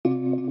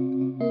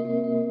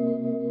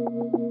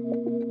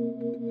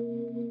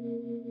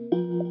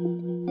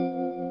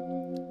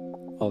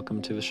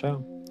welcome to the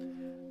show.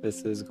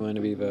 This is going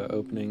to be the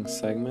opening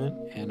segment,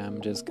 and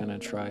I'm just going to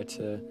try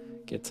to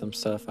get some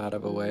stuff out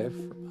of the way,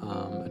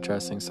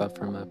 addressing stuff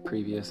from the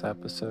previous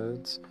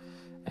episodes.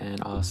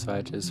 And also,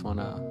 I just want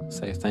to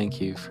say thank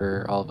you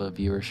for all the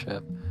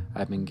viewership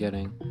I've been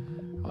getting.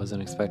 I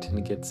wasn't expecting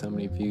to get so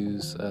many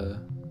views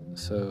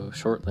so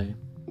shortly.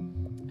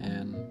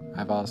 And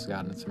I've also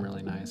gotten some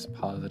really nice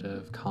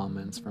positive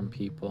comments from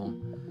people,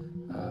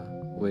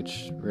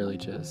 which really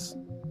just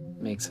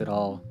makes it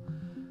all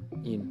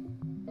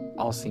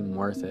seem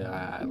worth it.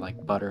 I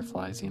like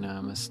butterflies, in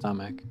my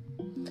stomach.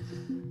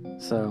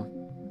 So,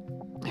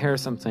 here are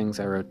some things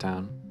I wrote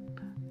down.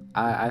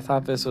 I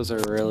thought this was a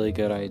really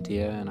good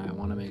idea, and I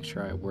want to make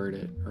sure I word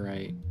it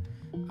right.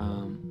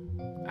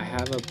 I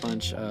have a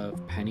bunch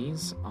of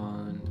pennies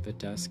on the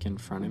desk in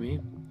front of me.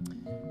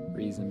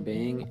 Reason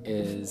being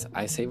is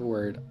I say the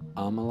word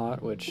a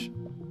lot, which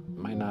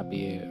might not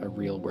be a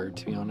real word,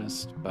 to be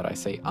honest, but I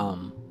say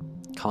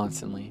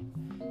constantly.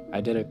 I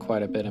did it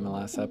quite a bit in the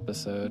last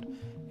episode,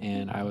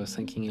 and I was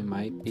thinking it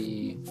might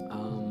be,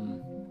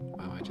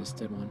 wow, I just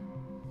did one.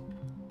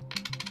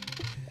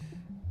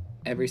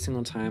 Every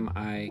single time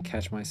I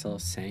catch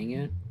myself saying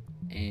it,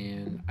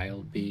 and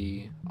I'll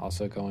be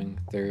also going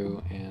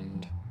through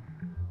and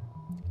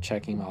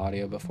checking the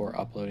audio before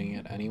uploading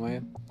it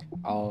anyway,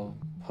 I'll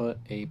put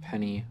a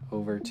penny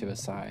over to the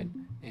side,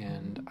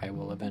 and I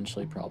will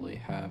eventually probably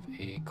have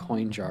a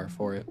coin jar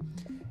for it.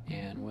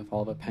 And with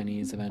all the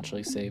pennies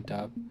eventually saved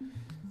up,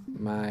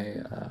 my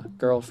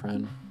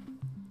girlfriend,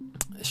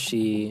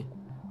 she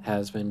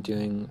has been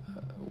doing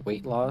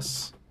weight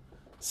loss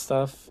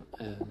stuff,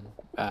 and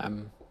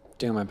I'm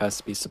doing my best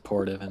to be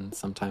supportive, and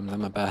sometimes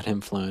I'm a bad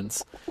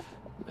influence,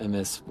 and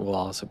this will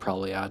also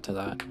probably add to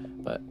that.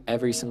 But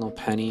every single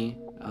penny,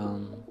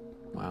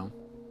 wow,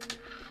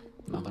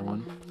 another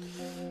one.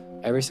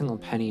 Every single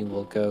penny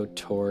will go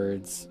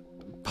towards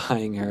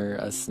buying her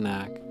a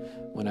snack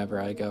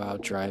whenever I go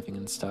out driving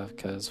and stuff,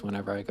 because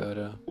whenever I go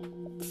to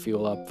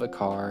fuel up the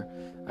car,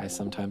 I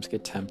sometimes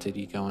get tempted.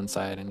 You go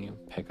inside and you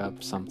pick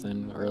up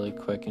something really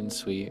quick and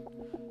sweet,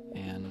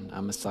 and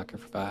I'm a sucker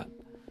for that.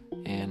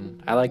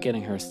 And I like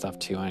getting her stuff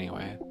too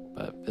anyway,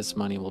 but this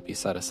money will be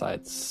set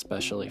aside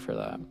specially for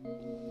that.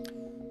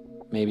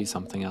 Maybe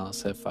something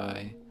else. If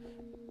I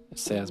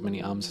say as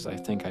many as I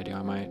think I do,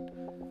 I might,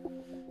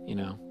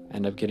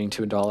 end up getting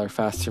to $1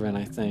 faster than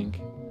I think.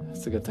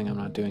 It's a good thing I'm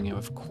not doing it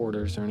with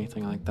quarters or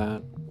anything like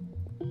that.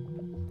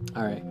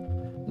 Alright,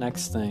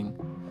 next thing.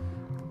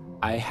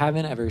 I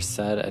haven't ever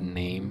said a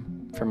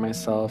name for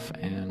myself,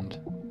 and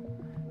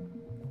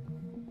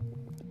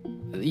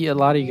a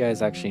lot of you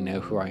guys actually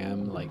know who I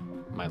am, like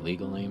my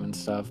legal name and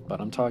stuff,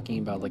 but I'm talking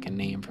about like a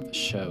name for the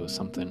show,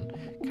 something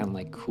kind of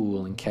like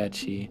cool and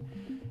catchy.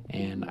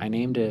 And I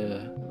named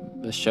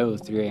the show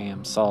 3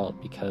 a.m.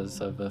 Salt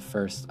because of the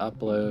first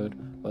upload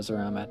was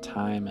around that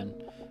time, and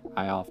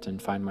I often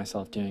find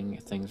myself doing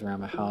things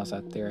around the house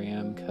at 3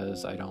 a.m.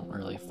 because I don't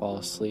really fall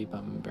asleep.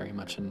 I'm very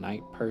much a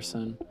night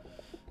person,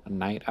 a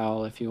night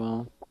owl, if you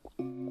will.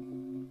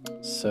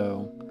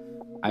 So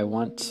I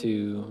want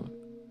to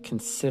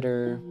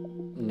consider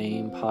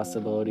name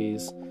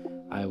possibilities.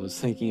 I was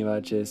thinking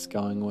about just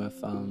going with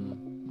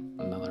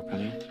another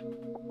penny.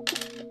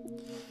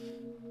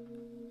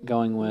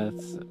 Going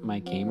with my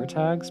gamer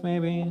tags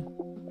maybe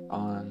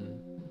on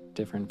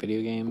different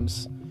video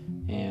games,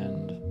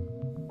 and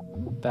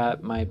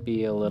that might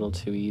be a little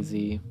too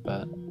easy,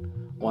 but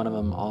one of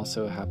them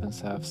also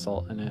happens to have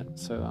salt in it,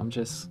 so I'm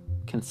just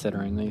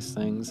considering these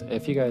things.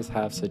 If you guys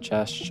have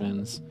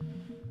suggestions,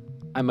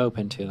 I'm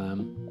open to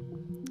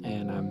them,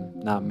 and I'm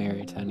not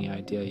married to any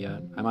idea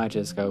yet. I might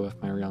just go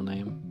with my real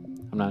name.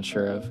 I'm not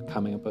sure if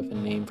coming up with a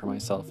name for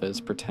myself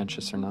is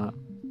pretentious or not.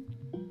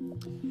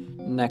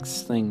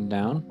 Next thing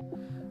down,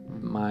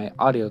 my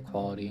audio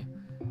quality.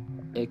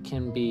 It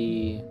can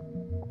be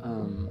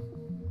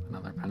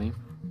another penny.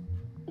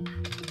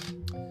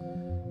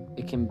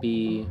 It can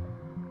be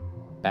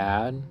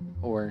bad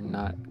or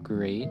not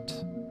great.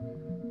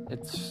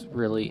 It's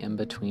really in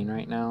between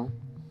right now.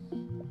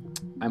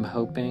 I'm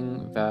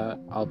hoping that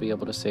I'll be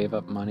able to save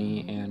up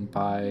money and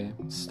buy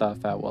stuff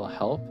that will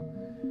help.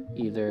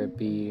 Either it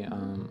be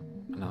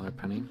another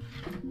penny.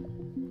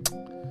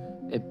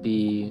 It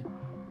be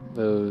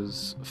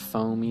those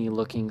foamy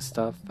looking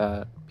stuff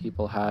that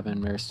people have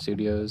in their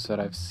studios that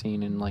I've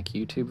seen in like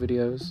YouTube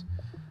videos,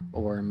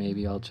 or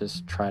maybe I'll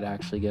just try to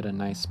actually get a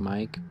nice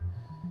mic.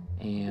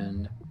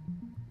 And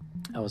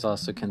I was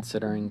also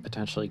considering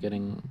potentially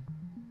getting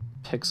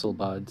Pixel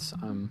Buds.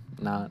 I'm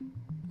not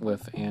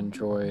with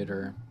Android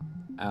or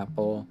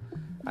Apple.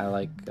 I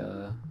like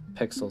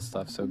Pixel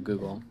stuff, so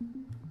Google.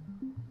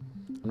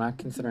 I'm not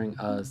considering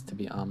us to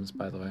be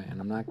by the way, and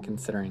I'm not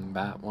considering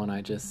that one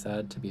I just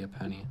said to be a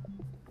penny.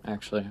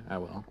 Actually, I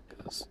will,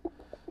 because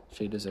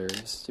she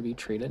deserves to be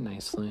treated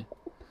nicely.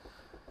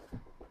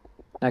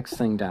 Next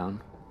thing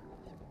down.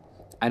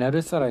 I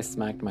noticed that I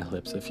smacked my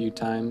lips a few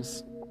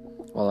times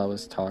while I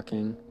was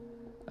talking.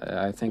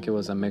 I think it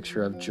was a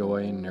mixture of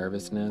joy and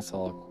nervousness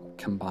all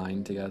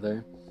combined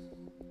together.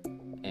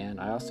 And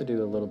I also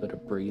do a little bit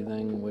of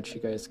breathing, which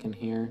you guys can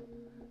hear.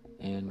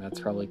 And that's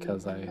probably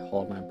because I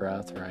hold my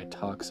breath or I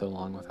talk so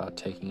long without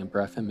taking a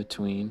breath in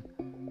between.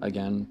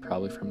 Again,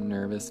 probably from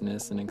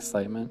nervousness and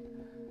excitement.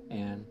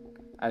 And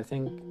I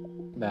think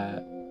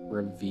that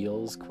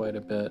reveals quite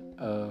a bit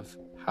of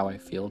how I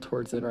feel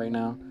towards it right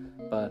now.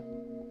 But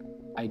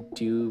I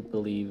do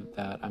believe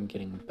that I'm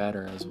getting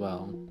better as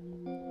well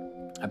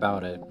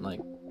about it. Like,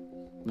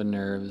 the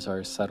nerves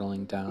are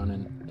settling down,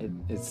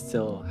 and it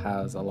still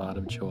has a lot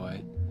of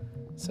joy.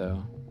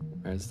 So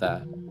there's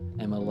that.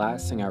 And the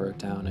last thing I wrote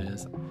down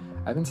is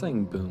I've been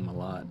saying boom a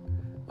lot.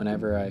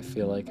 Whenever I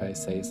feel like I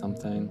say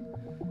something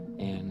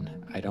and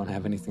I don't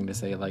have anything to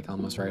say, like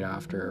almost right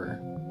after, or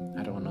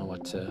I don't know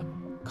what to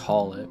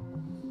call it,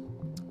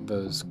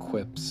 those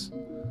quips.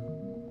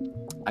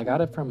 I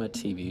got it from a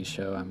TV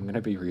show. I'm going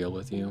to be real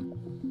with you.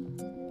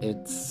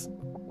 It's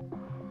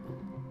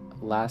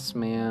Last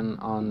Man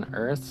on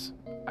Earth.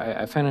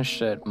 I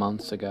finished it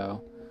months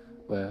ago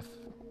with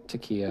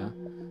Takia,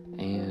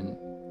 and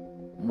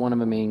one of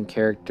the main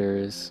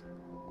characters,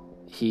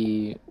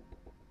 he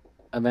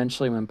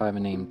eventually went by the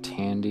name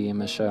Tandy in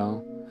the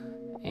show,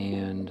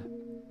 and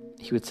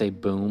he would say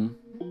boom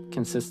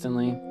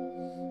consistently.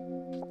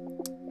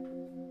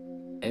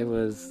 It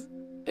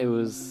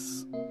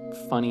was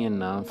funny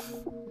enough,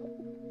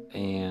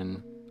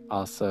 and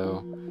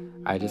also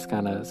I just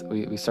kind of,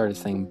 we started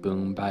saying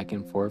boom back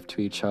and forth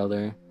to each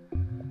other.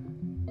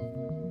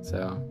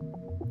 So,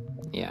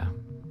 yeah.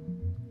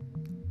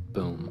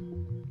 Boom.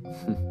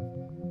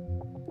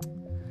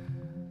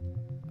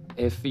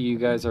 If you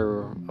guys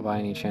are by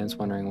any chance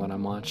wondering what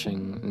I'm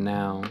watching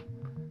now,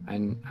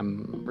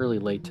 I'm really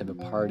late to the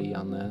party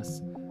on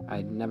this.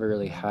 I never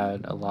really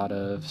had a lot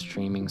of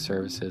streaming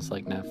services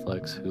like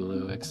Netflix,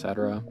 Hulu,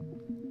 etc.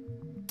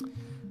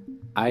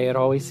 I had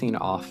always seen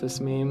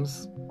Office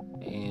memes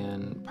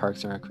and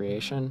Parks and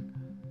Recreation.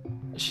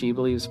 She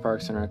believes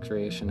Parks and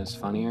Recreation is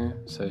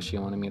funnier, so she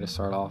wanted me to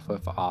start off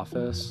with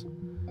Office.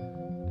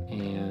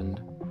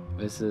 And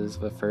this is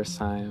the first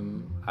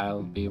time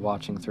I'll be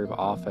watching through The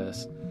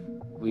Office.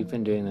 We've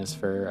been doing this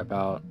for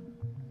about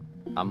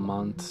a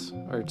month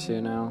or two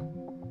now.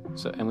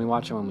 And we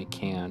watch it when we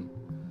can.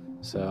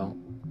 So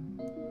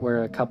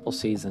we're a couple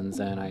seasons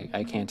in.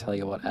 I can't tell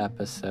you what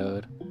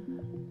episode.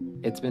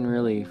 It's been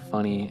really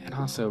funny and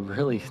also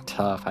really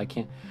tough. I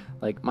can't,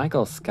 like,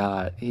 Michael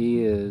Scott,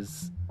 he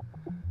is,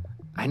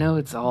 I know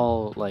it's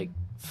all like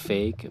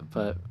fake,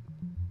 but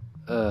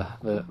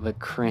the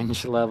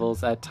cringe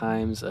levels at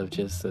times of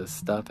just the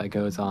stuff that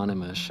goes on in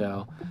the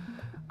show.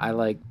 I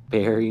like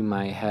bury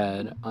my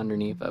head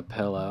underneath a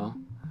pillow,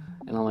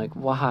 and I'm like,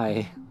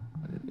 why?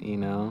 You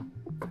know?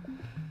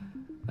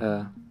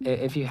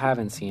 If you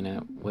haven't seen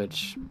it,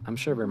 which I'm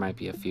sure there might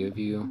be a few of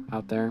you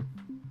out there,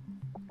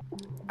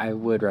 I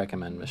would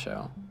recommend the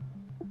show.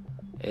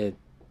 It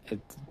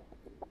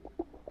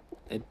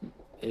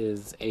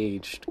is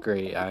aged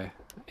great.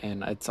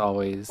 And it's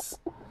always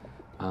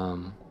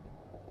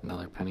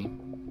another penny.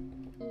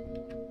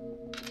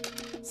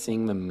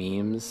 Seeing the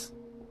memes,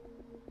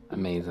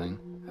 amazing.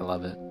 I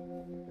love it.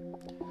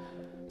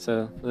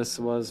 So this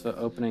was the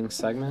opening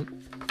segment.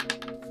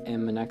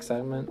 In the next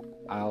segment,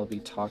 I'll be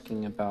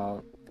talking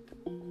about,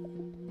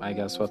 I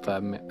guess, what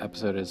the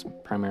episode is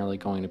primarily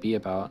going to be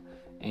about,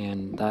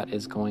 and that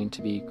is going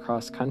to be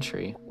cross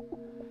country.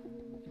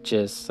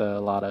 Just a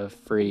lot of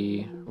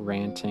free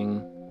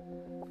ranting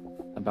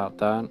about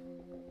that,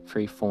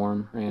 free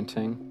form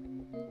ranting,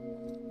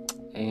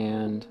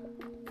 and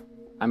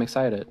I'm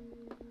excited.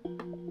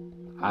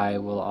 I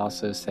will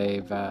also say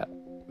that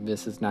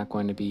this is not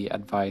going to be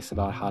advice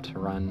about how to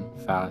run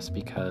fast,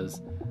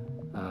 because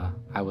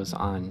I was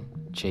on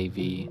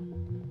JV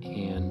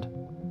and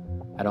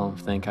I don't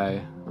think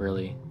I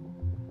really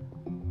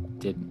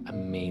did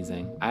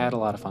amazing. I had a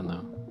lot of fun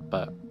though,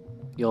 but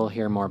you'll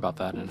hear more about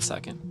that in a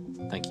second.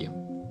 Thank you.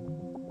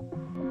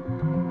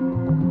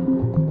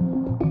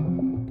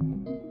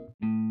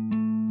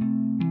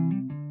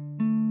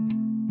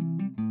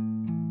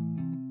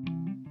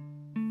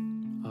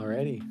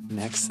 Alrighty,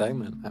 next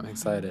segment. I'm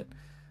excited.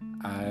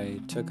 I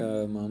took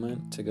a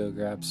moment to go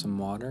grab some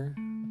water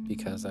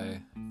because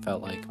I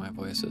felt like my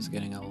voice was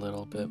getting a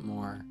little bit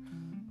more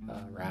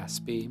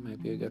raspy,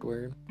 might be a good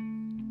word.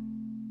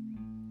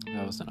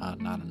 That was not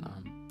an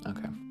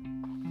okay.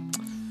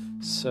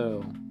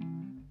 So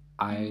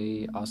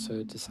I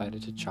also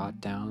decided to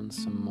jot down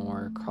some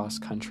more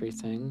cross-country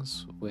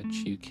things,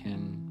 which you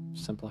can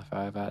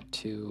simplify that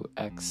to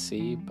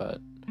XC,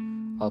 but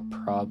I'll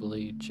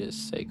probably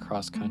just say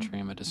cross-country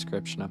in the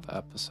description of the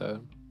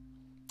episode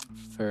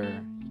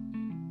for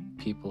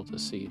people to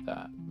see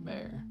that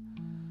there.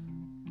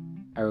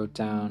 I wrote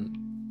down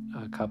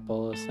a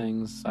couple of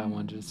things I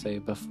wanted to say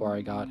before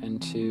I got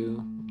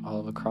into all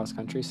of the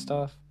cross-country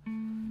stuff.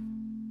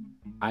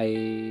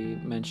 I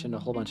mentioned a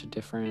whole bunch of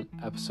different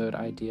episode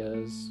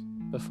ideas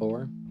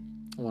before,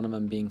 one of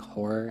them being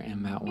horror,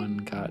 and that one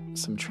got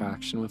some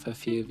traction with a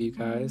few of you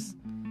guys,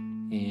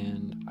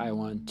 and I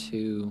want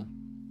to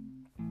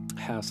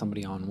have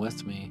somebody on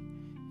with me,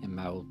 and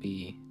that will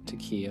be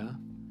Takia.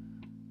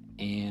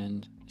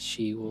 and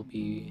she will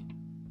be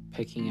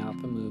picking out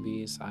the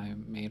movies. I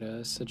made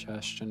a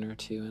suggestion or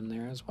two in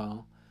there as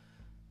well,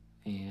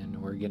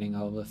 and we're getting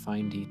all the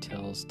fine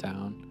details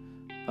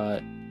down,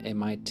 but it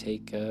might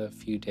take a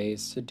few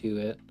days to do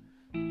it,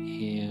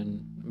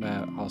 and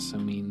that also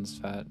means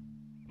that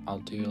I'll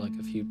do like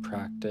a few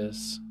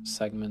practice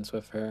segments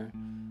with her,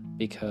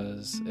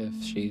 because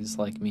if she's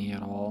like me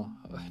at all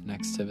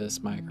next to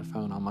this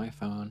microphone on my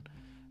phone,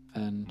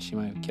 then she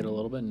might get a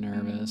little bit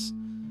nervous.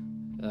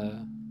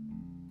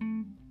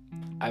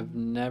 I've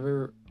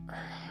never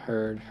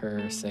heard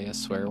her say a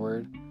swear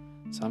word,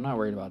 so I'm not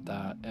worried about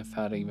that, if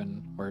that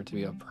even were to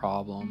be a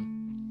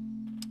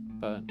problem.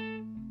 But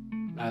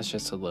that's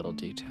just a little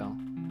detail.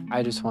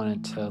 I just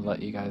wanted to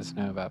let you guys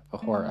know that the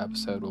horror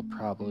episode will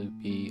probably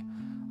be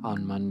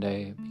on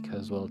Monday,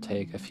 because we'll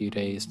take a few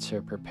days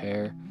to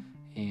prepare,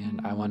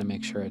 and I want to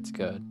make sure it's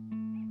good.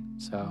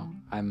 So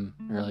I'm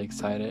really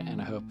excited, and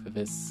I hope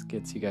this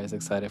gets you guys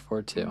excited for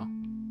it too.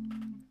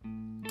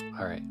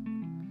 Alright.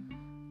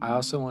 I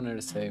also wanted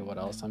to say what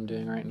else I'm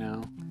doing right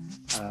now.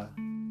 I'll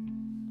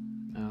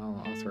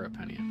throw a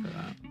penny in for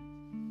that.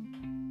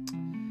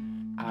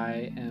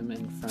 I am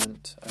in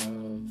front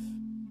of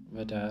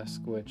the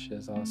desk, which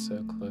is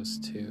also close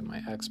to my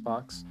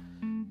Xbox,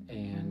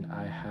 and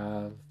I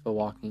have The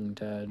Walking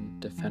Dead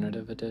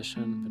Definitive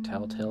Edition, the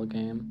Telltale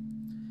game,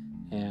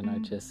 and I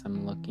just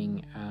am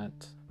looking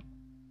at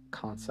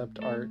concept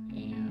art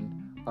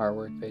and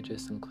artwork they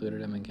just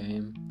included in the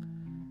game.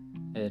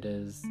 It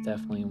is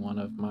definitely one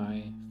of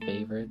my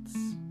favorites,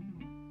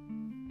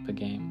 the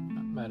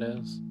game, that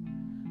is.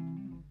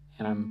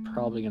 And I'm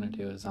probably going to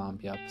do a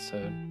zombie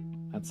episode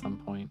at some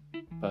point,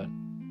 but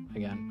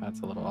again,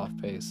 that's a little off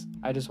base.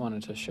 I just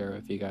wanted to share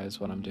with you guys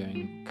what I'm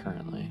doing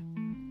currently.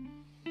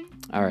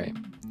 Alright,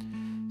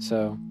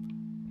 so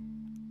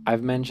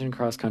I've mentioned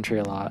cross country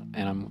a lot,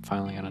 and I'm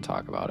finally going to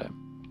talk about it.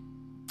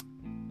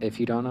 If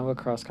you don't know what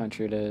cross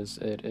country it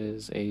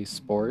is a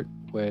sport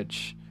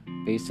which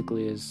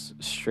basically is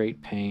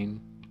straight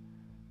pain.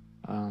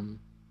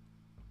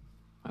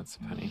 That's a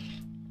penny.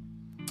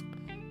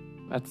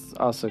 That's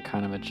also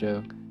kind of a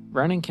joke.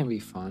 Running can be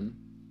fun.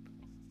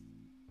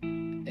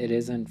 It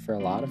isn't for a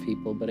lot of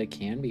people, but it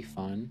can be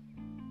fun.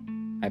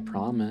 I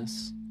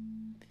promise.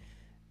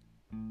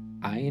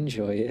 I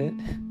enjoy it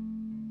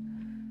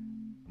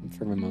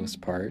for the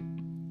most part,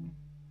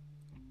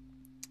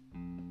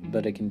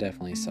 but it can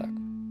definitely suck.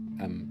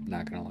 I'm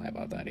not gonna lie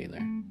about that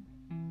either.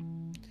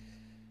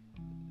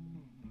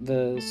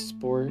 The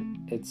sport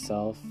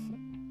itself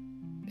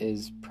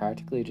is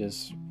practically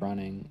just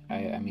running.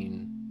 I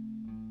mean,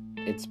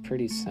 it's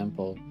pretty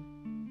simple,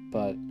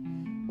 but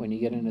when you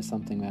get into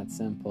something that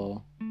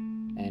simple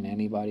and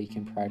anybody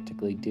can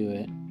practically do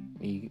it,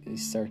 you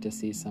start to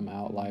see some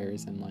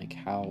outliers in like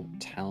how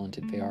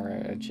talented they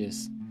are.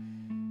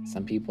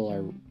 Some people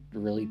are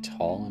really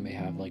tall and they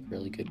have like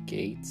really good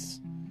gaits.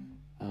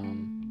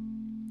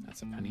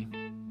 That's a penny.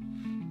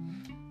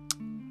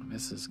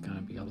 This is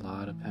gonna be a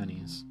lot of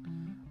pennies.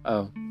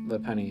 Oh, the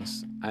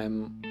pennies.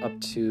 I'm up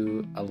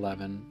to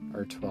 11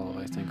 or 12,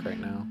 I think, right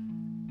now.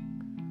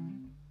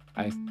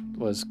 I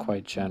was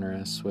quite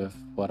generous with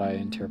what I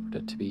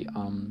interpreted to be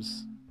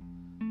ums.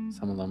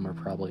 Some of them were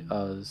probably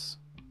uhs,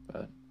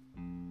 but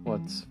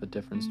what's the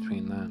difference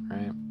between that,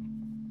 right?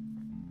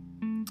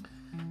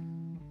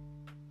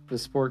 The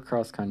sport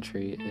cross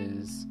country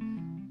is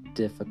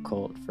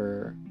difficult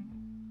for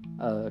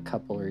a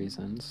couple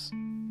reasons.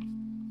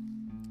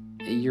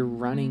 You're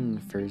running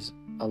for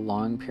a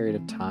long period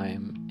of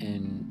time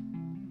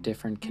in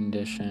different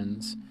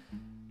conditions.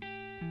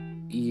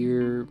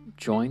 Your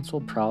joints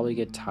will probably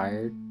get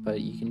tired,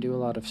 but you can do a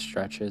lot of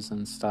stretches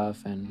and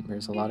stuff, and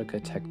there's a lot of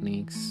good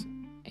techniques,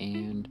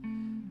 and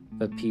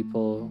the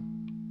people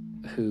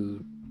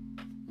who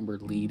were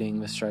leading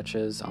the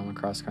stretches on the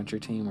cross-country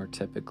team were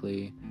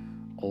typically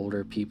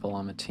older people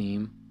on the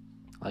team,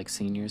 like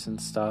seniors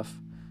and stuff,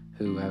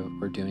 who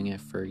were doing it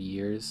for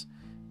years,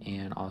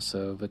 and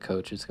also the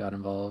coaches got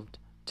involved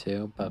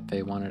too, but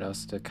they wanted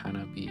us to kind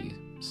of be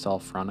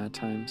self-run at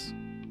times.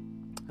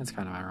 That's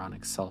kind of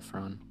ironic,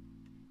 self-run.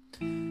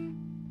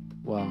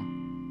 Well,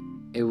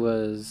 it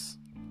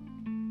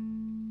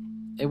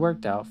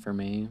worked out for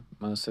me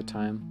most of the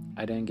time.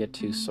 I didn't get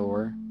too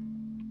sore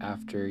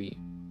after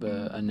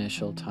the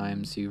initial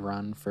times you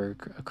run for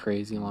a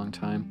crazy long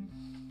time.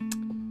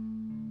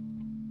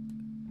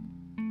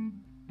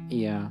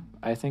 Yeah,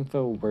 I think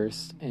the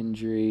worst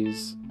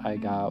injuries I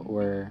got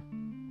were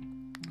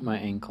my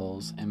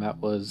ankles, and that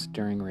was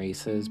during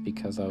races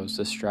because I was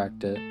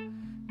distracted,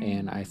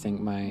 and I think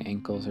my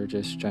ankles are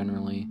just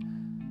generally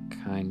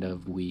kind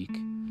of weak.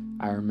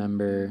 I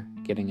remember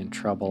getting in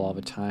trouble all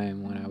the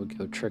time when I would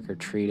go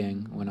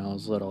trick-or-treating when I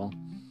was little.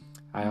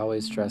 I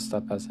always dressed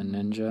up as a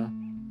ninja.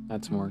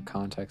 That's more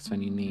context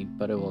than you need,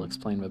 but it will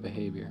explain my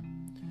behavior.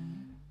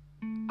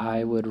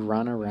 I would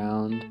run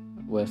around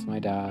with my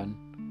dad.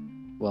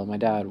 Well, my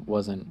dad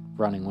wasn't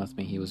running with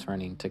me, he was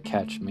running to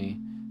catch me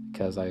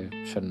because I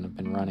shouldn't have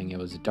been running. It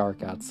was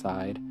dark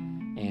outside,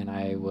 and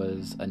I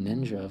was a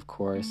ninja, of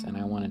course, and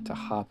I wanted to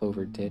hop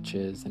over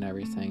ditches and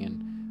everything,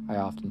 and I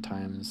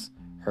oftentimes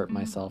hurt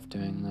myself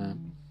doing that,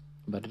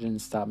 but it didn't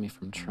stop me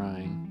from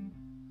trying.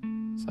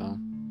 So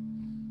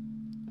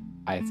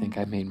I think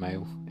I made my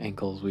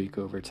ankles weak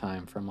over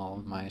time from all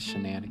of my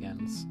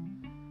shenanigans.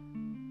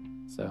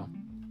 So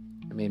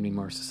it made me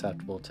more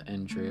susceptible to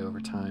injury over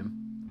time.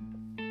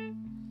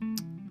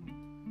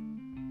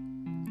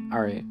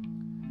 Alright,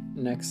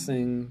 next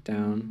thing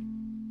down.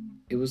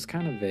 It was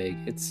kind of vague.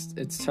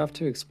 It's tough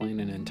to explain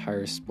an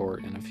entire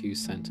sport in a few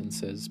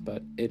sentences,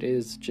 but it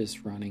is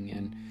just running,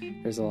 and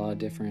there's a lot of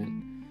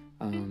different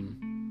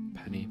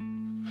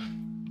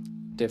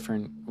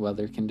different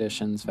weather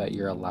conditions that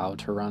you're allowed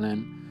to run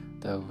in,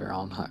 though they're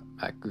all not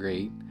that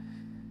great.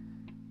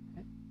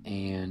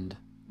 And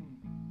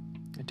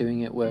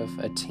doing it with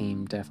a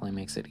team definitely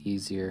makes it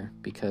easier,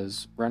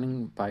 because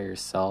running by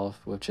yourself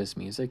with just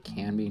music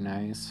can be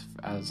nice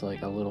as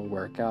like a little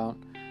workout,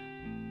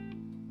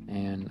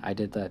 and I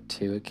did that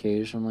too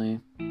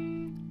occasionally,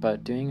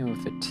 but doing it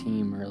with a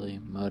team really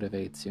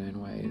motivates you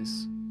in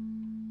ways,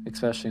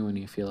 especially when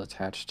you feel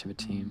attached to a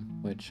team,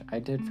 which I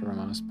did for the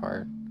most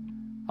part.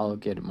 I'll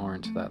get more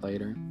into that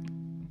later.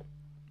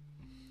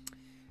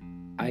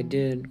 I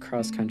did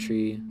cross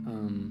country,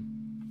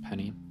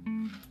 Penny.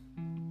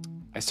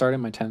 I started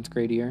my 10th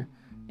grade year,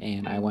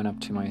 and I went up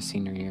to my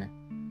senior year.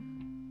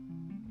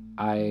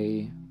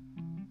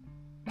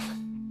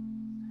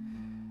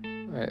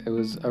 It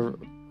was a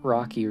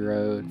rocky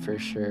road for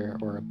sure,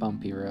 or a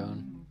bumpy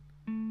road.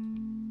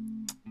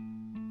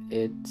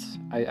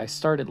 I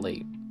started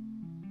late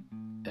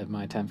of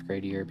my 10th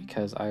grade year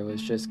because I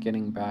was just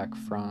getting back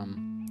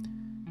from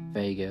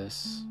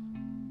Vegas.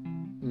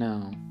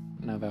 No,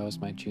 that was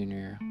my junior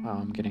year. Oh,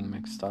 I'm getting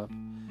mixed up.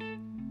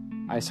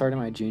 I started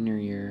my junior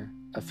year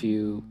a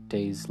few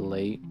days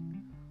late,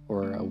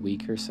 or a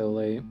week or so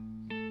late.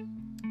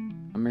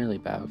 I'm really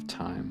bad with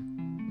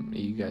time.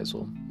 You guys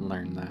will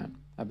learn that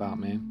about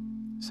me.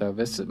 So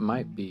this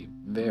might be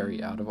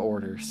very out of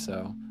order,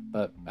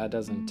 but that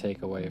doesn't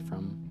take away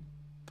from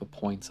the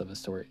points of a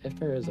story, if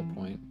there is a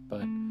point,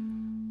 but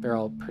they're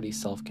all pretty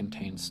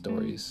self-contained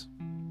stories.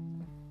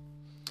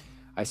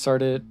 I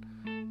started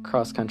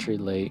cross country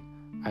late.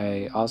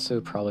 I also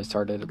probably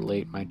started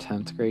late my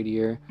 10th grade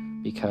year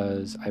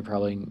because I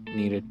probably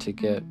needed to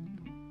get...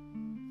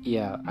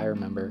 Yeah, I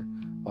remember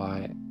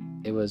why.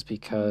 It was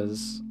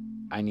because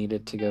I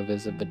needed to go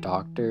visit the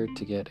doctor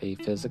to get a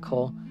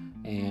physical,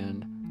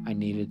 and I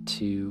needed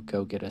to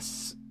go get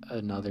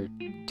another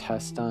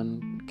test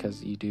done,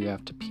 because you do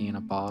have to pee in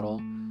a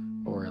bottle,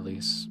 or at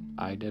least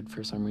I did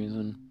for some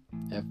reason,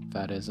 if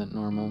that isn't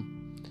normal.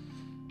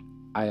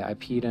 I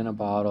peed in a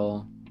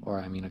bottle,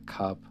 a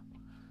cup,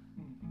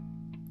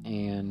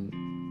 and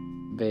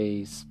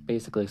they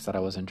basically said I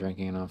wasn't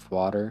drinking enough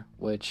water,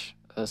 which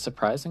a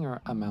surprising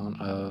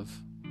amount of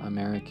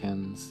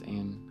Americans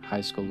and high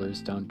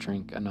schoolers don't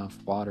drink enough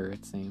water,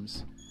 it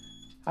seems.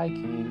 Hi,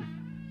 King.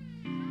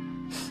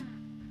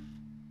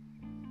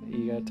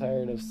 You got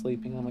tired of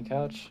sleeping on the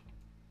couch?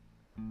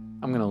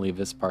 I'm gonna leave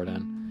this part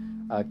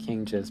in.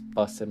 King just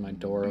busted my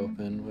door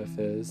open with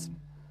his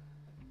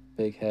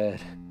big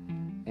head,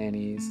 and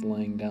he's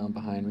laying down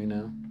behind me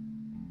now.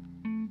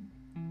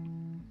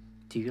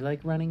 Do you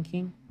like running,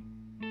 King?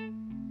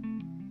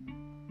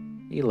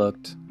 He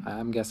looked.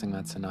 I'm guessing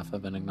that's enough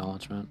of an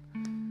acknowledgement.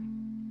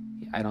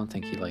 I don't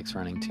think he likes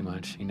running too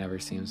much. He never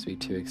seems to be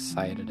too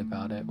excited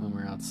about it when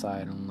we're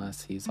outside,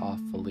 unless he's off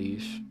the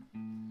leash.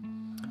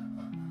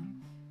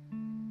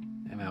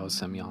 And that was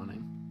him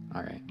yawning.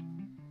 Alright.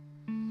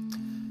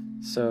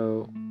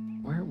 So,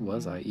 where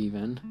was I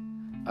even?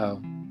 Oh,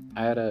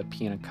 I had a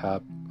pee in a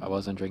cup. I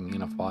wasn't drinking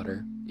enough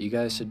water. You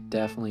guys should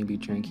definitely be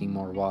drinking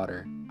more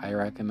water. I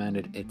recommend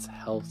it. It's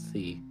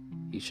healthy.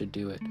 You should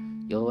do it.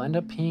 You'll end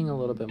up peeing a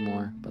little bit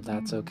more, but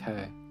that's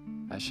okay.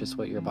 That's just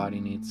what your body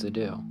needs to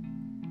do.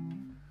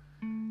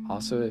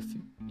 Also, if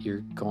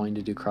you're going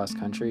to do cross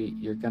country,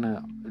 you're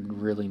gonna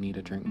really need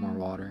to drink more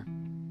water.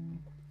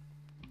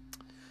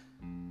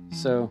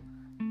 So,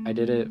 I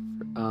did it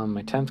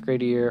my 10th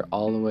grade year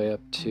all the way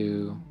up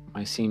to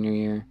my senior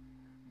year.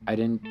 I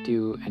didn't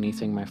do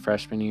anything my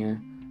freshman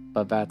year,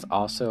 but that's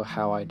also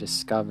how I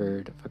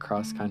discovered the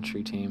cross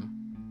country team.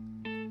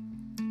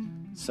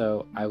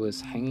 So I was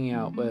hanging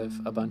out with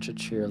a bunch of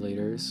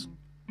cheerleaders.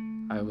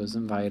 I was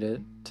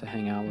invited to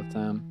hang out with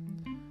them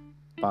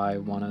by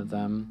one of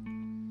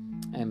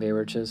them, and they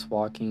were just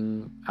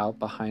walking out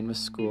behind the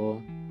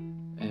school,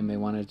 and they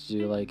wanted to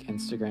do like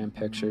Instagram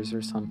pictures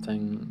or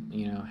something,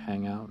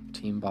 hang out,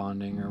 team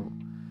bonding or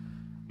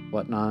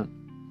whatnot.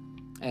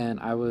 And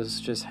I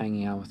was just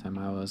hanging out with them.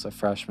 I was a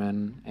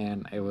freshman,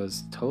 and it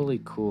was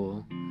totally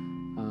cool.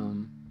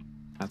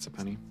 That's a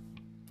penny.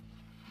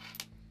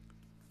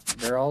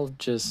 They're all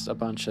just a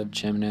bunch of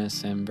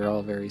gymnasts, and they're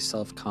all very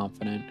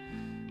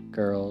self-confident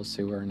girls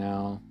who are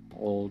now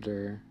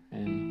older,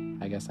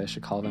 and I guess I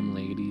should call them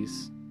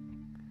ladies.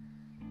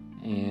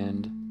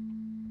 And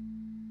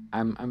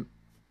I'm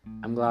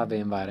glad they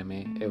invited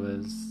me. It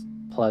was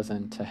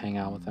pleasant to hang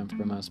out with them for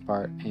the most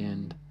part,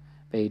 and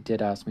they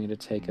did ask me to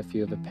take a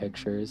few of the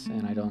pictures,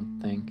 and I don't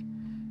think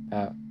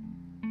that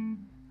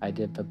I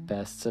did the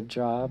best of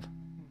job,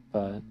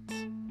 but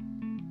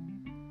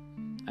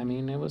I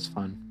mean, it was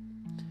fun.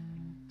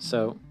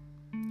 So,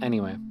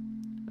 anyway,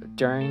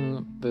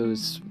 during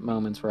those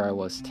moments where I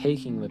was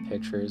taking the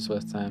pictures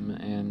with them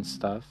and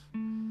stuff,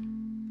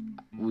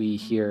 we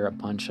hear a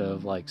bunch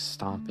of like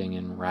stomping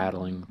and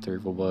rattling through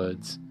the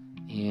woods,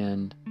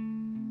 and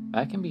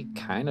that can be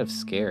kind of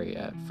scary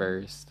at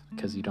first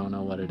because you don't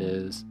know what it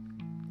is.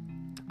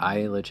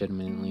 I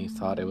legitimately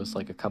thought it was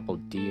like a couple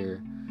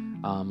deer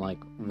like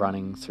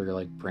running through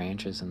like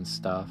branches and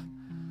stuff,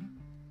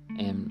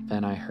 and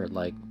then I heard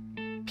like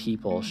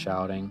people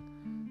shouting,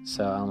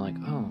 so I'm like,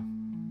 oh,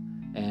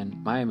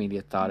 and my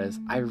immediate thought is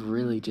I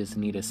really just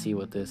need to see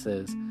what this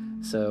is.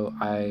 So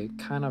I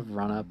kind of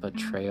run up a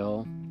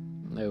trail.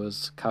 It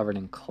was covered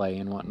in clay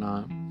and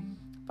whatnot,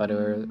 but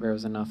there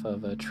was enough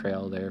of a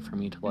trail there for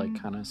me to like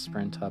kind of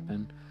sprint up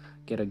and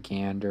get a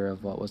gander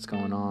of what was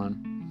going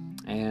on.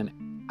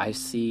 And I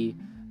see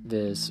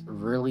this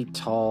really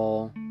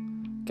tall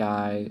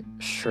guy,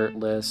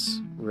 shirtless,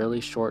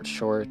 really short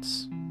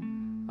shorts.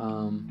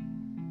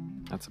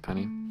 That's a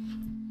penny.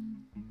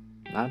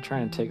 Not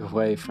trying to take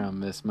away from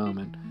this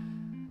moment.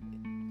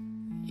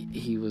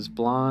 He was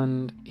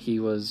blonde. He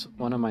was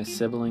one of my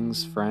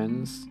siblings'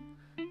 friends.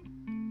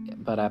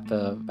 But at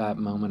that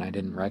moment, I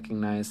didn't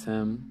recognize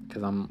him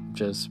because I'm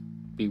just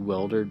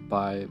bewildered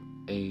by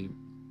a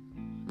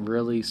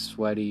really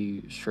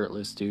sweaty,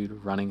 shirtless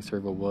dude running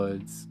through the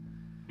woods.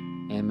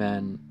 And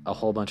then a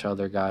whole bunch of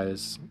other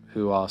guys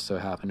who also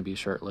happened to be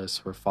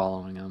shirtless were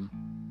following him.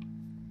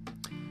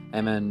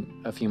 And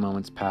then a few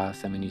moments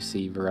pass, and then you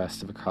see the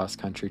rest of the cross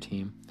country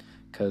team,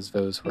 because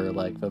those were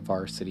like the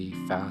varsity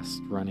fast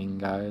running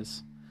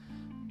guys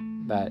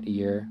that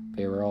year.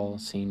 They were all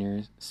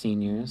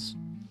seniors.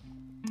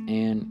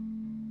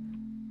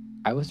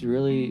 And I was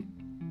really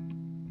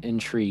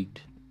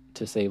intrigued,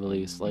 to say the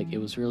least. Like, it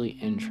was really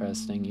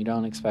interesting. You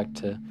don't expect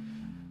to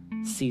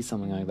see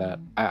something like that.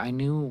 I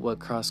knew what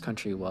cross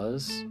country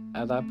was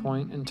at that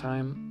point in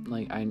time.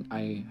 Like,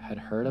 I had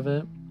heard of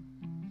it,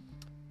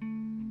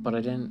 but I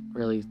didn't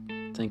really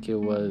think it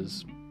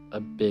was a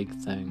big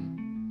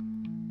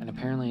thing. And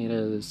apparently it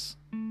is,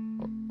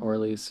 or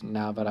at least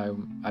now that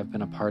I've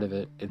been a part of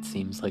it, it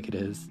seems like it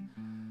is.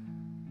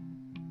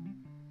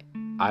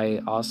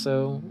 I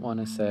also want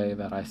to say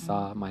that I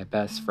saw my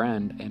best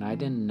friend, and I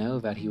didn't know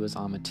that he was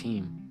on the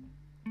team.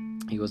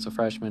 He was a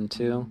freshman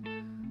too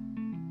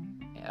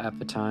at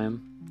the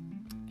time,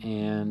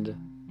 and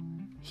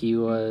he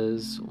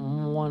was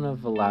one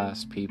of the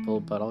last people,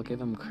 but I'll give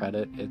him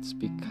credit. It's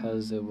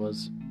because it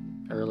was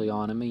early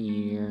on in the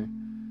year,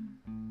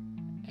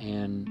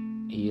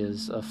 and he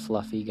is a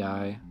fluffy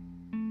guy.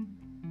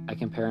 I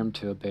compare him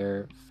to a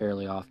bear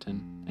fairly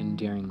often,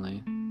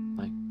 endearingly.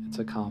 Like, it's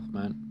a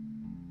compliment.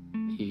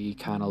 He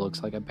kind of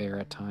looks like a bear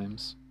at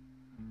times.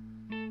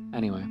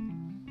 Anyway,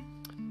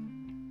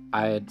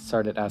 I had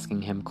started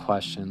asking him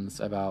questions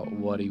about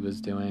what he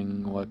was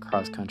doing, what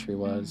cross country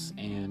was,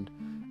 and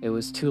it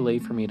was too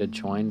late for me to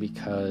join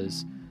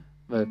because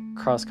the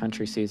cross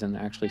country season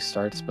actually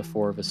starts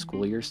before the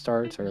school year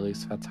starts, or at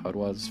least that's how it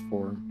was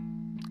for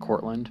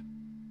Cortland.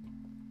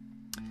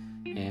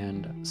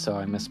 And so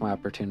I missed my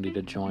opportunity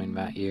to join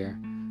that year.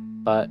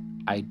 But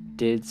I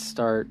did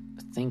start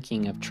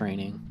thinking of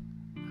training.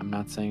 I'm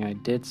not saying I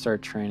did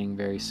start training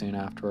very soon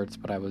afterwards,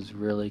 but I was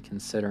really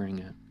considering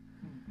it.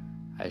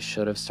 I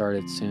should have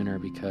started sooner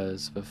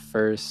because the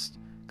first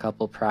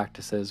couple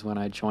practices when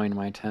I joined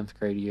my 10th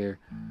grade year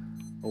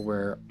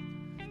were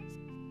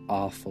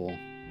awful,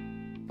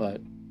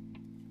 but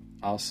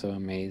also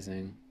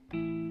amazing.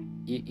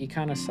 You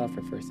kind of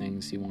suffer for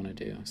things you want to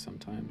do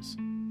sometimes.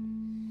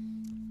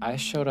 I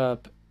showed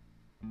up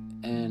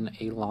in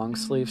a long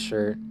sleeve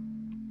shirt.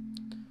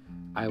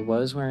 I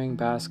was wearing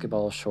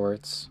basketball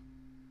shorts,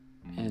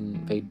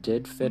 and they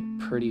did fit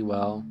pretty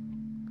well,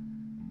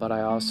 but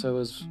I also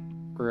was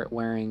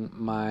wearing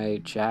my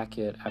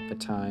jacket at the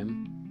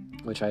time,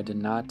 which I did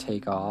not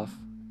take off,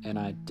 and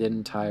I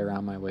didn't tie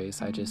around my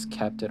waist. I just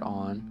kept it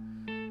on.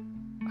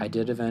 I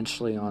did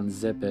eventually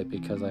unzip it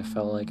because I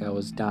felt like I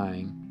was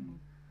dying,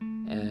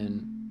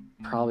 and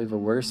probably the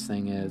worst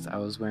thing is I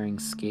was wearing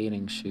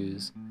skating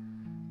shoes.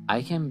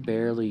 I can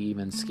barely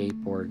even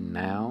skateboard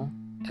now,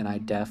 and I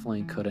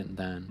definitely couldn't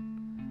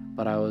then,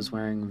 but I was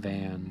wearing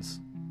Vans,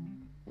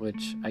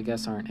 which I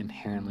guess aren't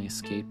inherently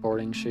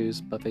skateboarding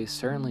shoes, but they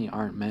certainly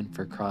aren't meant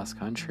for cross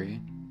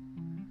country.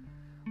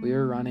 We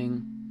were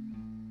running,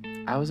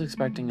 I was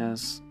expecting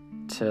us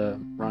to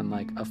run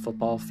like a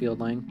football field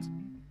length,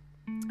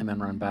 and then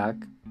run back,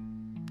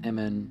 and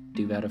then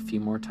do that a few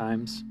more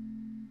times.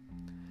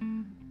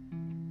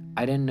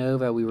 I didn't know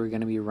that we were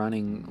going to be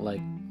running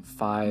like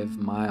 5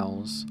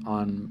 miles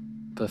on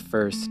the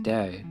first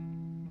day.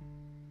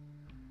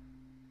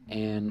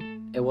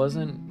 And it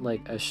wasn't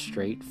like a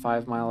straight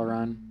 5-mile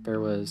run. There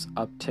was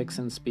upticks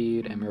in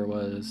speed and there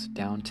was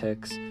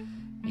downticks,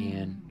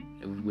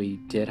 and we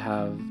did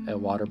have a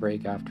water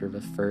break after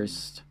the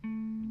first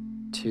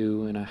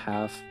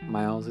 2.5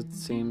 miles, it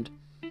seemed.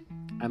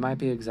 I might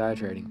be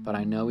exaggerating, but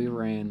I know we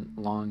ran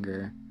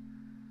longer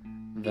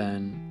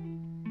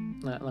than...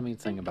 Let me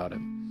think about it.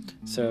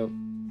 So,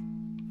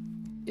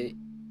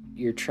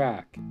 your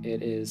track,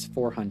 it is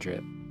 400.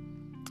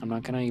 I'm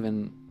not going to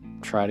even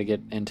try to get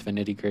into the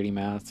nitty-gritty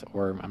math,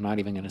 or I'm not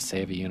even going to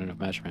save a unit of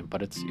measurement,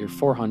 but it's your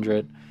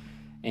 400,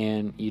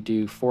 and you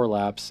do 4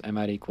 laps, and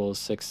that equals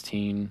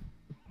 16,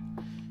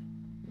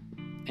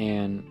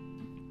 and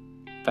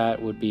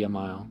that would be a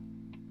mile.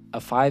 A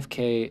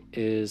 5K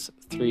is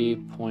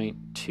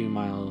 3.2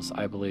 miles,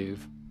 I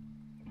believe,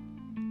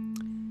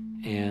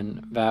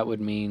 and that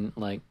would mean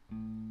like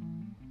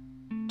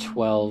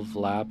 12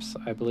 laps,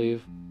 I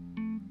believe.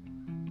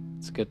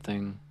 It's a good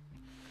thing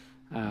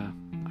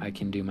I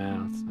can do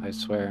math, I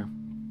swear.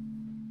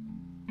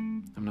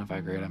 I'm not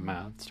that great at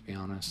math, to be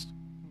honest.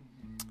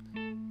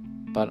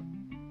 But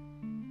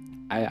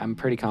I'm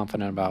pretty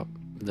confident about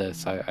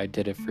this. I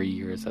did it for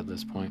years at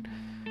this point.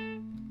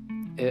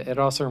 It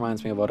also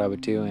reminds me of what I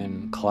would do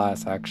in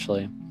class,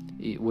 actually.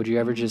 Would you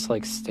ever just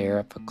like stare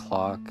at the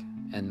clock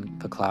in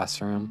the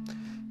classroom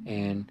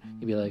and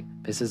you'd be like,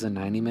 this is a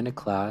 90-minute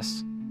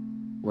class,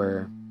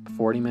 we're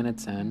 40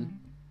 minutes in,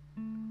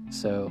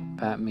 so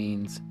that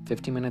means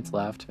 50 minutes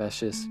left. That's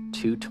just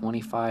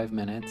 25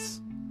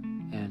 minutes,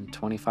 and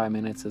 25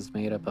 minutes is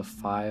made up of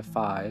 5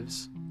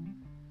 fives.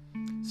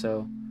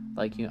 So,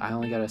 like, I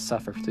only gotta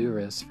suffer through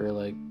this for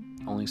like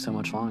only so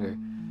much longer.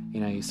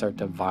 You start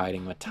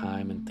dividing the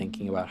time and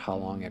thinking about how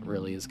long it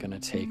really is gonna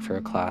take for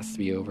a class to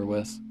be over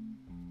with.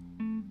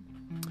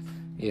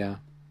 Yeah,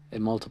 it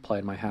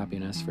multiplied my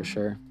happiness for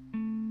sure.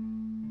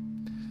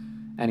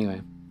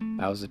 Anyway,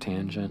 that was a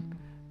tangent.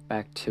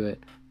 Back to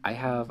it. I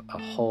have a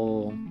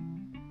whole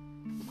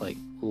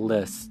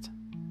list,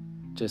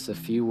 just a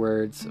few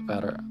words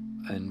that are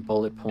in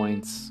bullet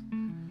points,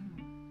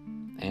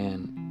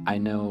 and I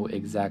know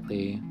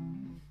exactly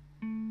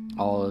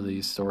all of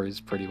these stories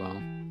pretty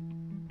well.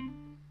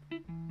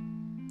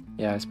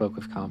 Yeah, I spoke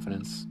with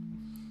confidence.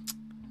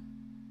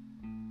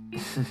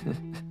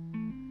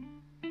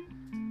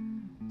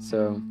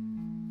 So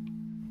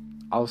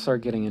I'll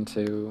start getting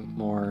into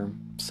more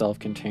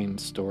self-contained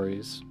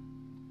stories.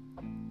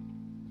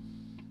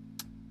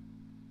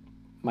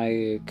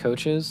 My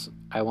coaches,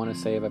 I want to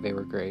say that they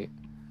were great,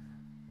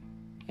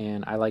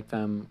 and I liked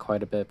them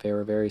quite a bit. They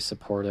were very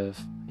supportive,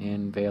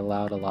 and they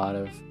allowed a lot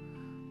of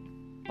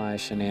my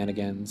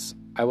shenanigans.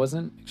 I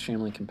wasn't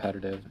extremely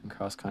competitive in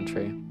cross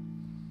country.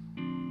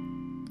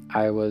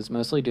 I was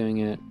mostly doing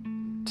it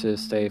to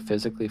stay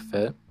physically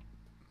fit,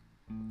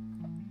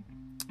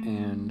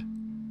 and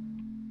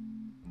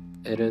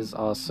it is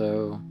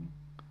also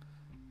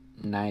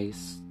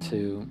nice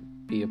to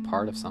be a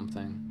part of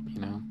something,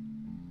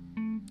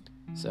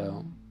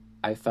 So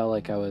I felt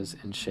like I was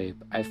in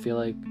shape. I feel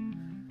like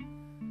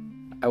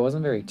I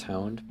wasn't very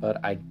toned,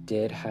 but I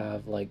did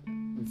have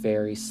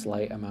very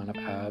slight amount of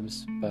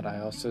abs, but I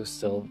also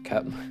still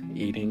kept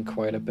eating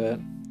quite a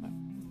bit.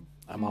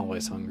 I'm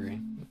always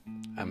hungry.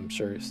 I'm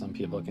sure some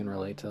people can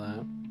relate to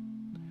that.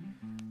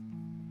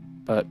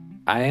 But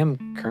I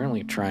am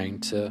currently trying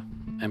to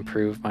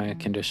improve my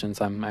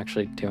conditions. I'm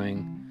actually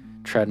doing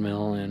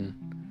treadmill and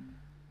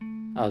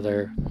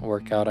other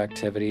workout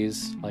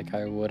activities like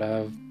I would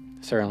have.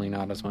 Certainly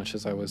not as much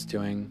as I was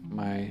doing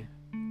my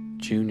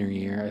junior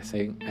year. I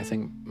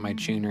think my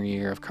junior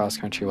year of cross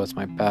country was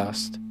my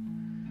best.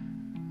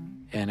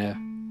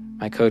 And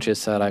my coaches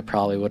said I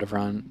probably would have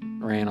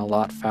ran a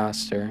lot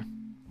faster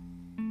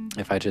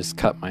if I just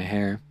cut my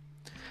hair.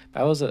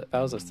 That was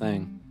a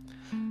thing.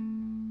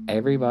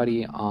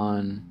 Everybody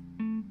on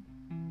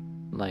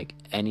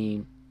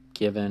any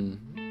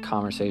given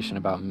conversation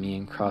about me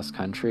in cross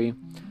country,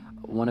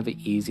 one of the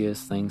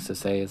easiest things to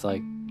say is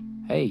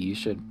hey, you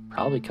should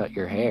probably cut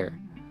your hair.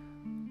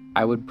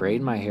 I would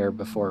braid my hair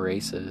before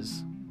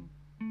races.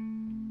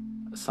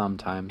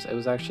 Sometimes. It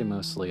was actually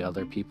mostly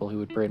other people who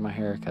would braid my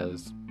hair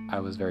because I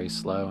was very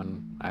slow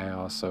and I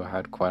also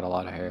had quite a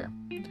lot of hair.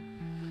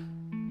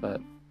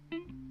 But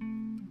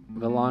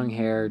the long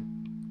hair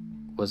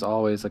was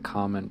always a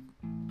comment,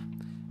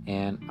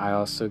 and I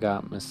also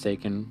got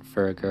mistaken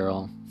for a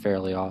girl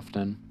fairly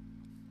often.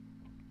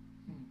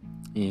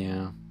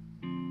 Yeah.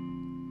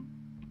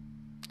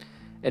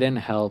 It didn't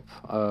help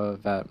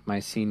that my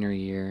senior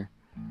year,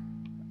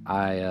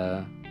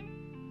 I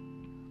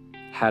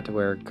had to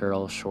wear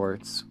girl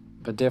shorts.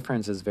 The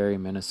difference is very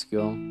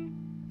minuscule.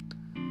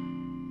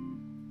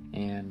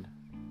 And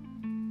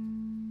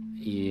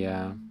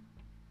yeah,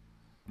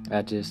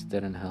 that just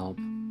didn't help.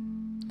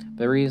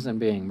 The reason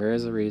being, there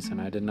is a reason.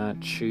 I did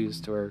not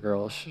choose to wear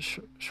girl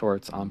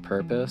shorts on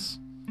purpose.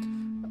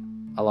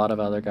 A lot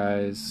of other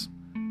guys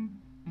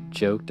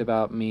joked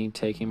about me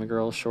taking the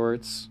girl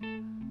shorts,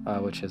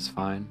 which is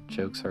fine.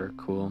 Jokes are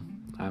cool.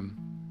 I'm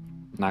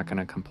not going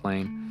to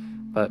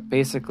complain. But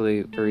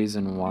basically, the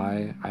reason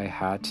why I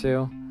had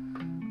to,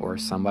 or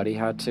somebody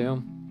had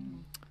to,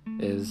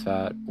 is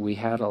that we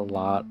had a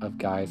lot of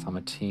guys on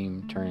the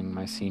team during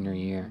my senior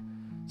year.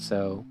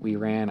 So we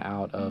ran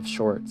out of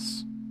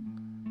shorts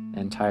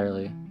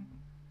entirely.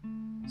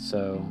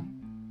 So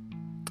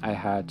I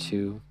had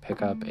to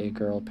pick up a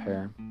girl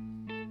pair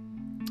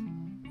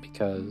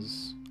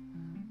because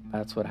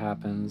that's what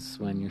happens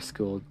when your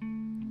school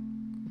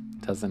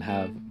doesn't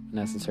have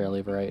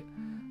necessarily the right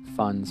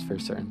funds for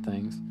certain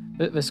things.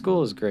 The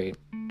school is great,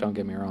 don't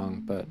get me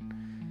wrong, but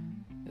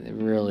it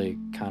really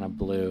kind of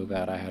blew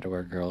that I had to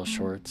wear girl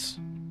shorts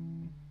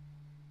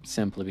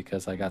simply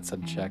because I got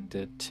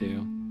subjected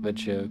to the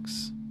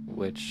jokes,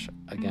 which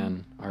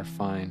again are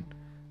fine,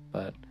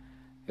 but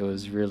it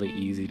was really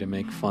easy to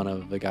make fun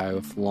of the guy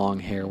with long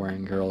hair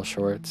wearing girl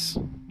shorts.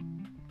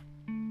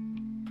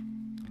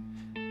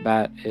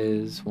 That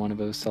is one of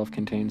those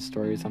self-contained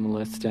stories I'm gonna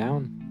list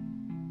down.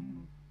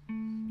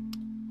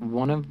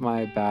 One of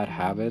my bad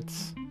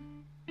habits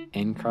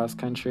in cross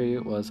country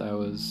was I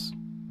was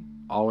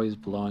always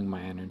blowing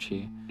my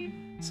energy.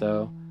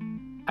 So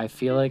I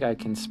feel like I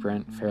can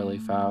sprint fairly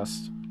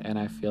fast, and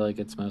I feel like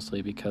it's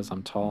mostly because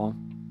I'm tall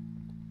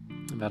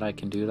that I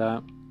can do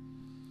that.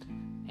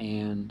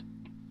 And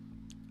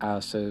I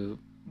also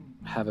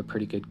have a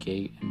pretty good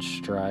gait and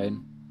stride.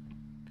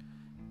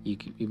 You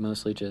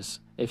mostly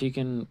just, if you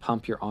can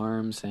pump your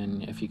arms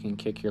and if you can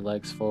kick your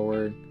legs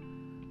forward,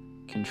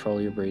 control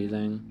your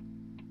breathing,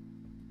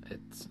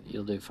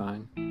 you'll do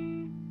fine.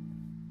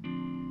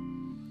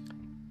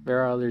 There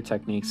are other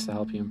techniques to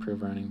help you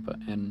improve running,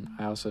 and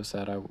I also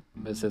said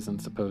this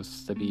isn't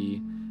supposed to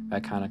be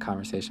that kind of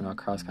conversation about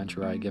cross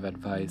country where I give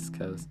advice,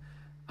 because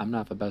I'm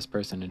not the best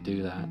person to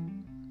do that.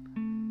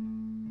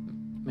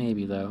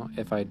 Maybe though,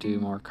 if I do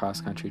more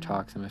cross country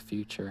talks in the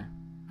future.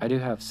 I do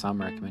have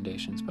some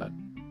recommendations, but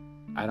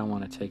I don't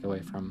want to take away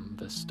from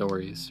the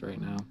stories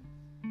right now.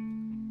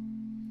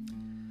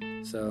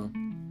 So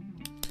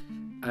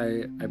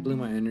I blew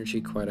my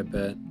energy quite a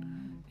bit,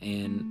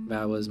 and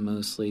that was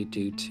mostly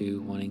due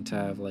to wanting to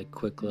have like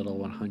quick little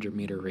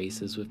 100-meter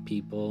races with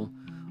people,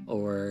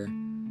 or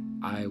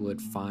I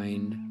would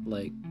find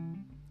like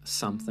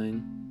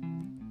something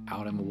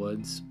out in the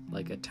woods,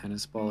 like a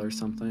tennis ball or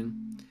something,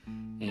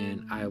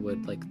 and I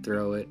would like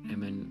throw it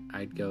and then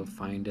I'd go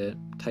find it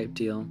type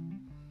deal.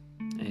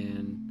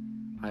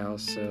 And I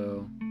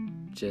also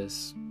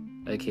just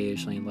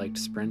occasionally liked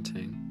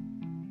sprinting.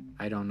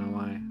 I don't know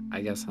why.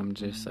 I guess I'm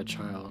just a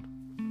child.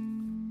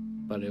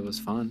 But it was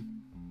fun.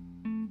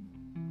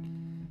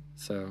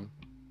 So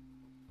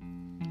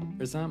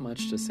there's not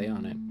much to say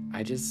on it.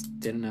 I just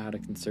didn't know how to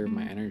conserve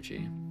my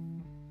energy.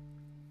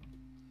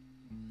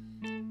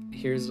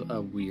 Here's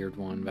a weird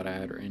one that I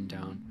had written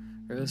down.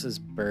 There was this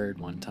bird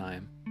one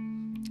time.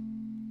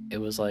 It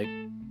was like,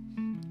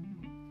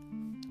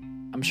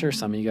 I'm sure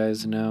some of you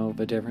guys know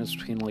the difference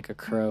between like a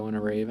crow and a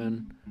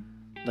raven.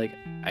 Like,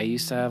 I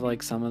used to have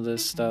like some of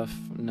this stuff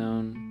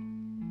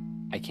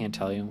known. I can't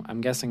tell you.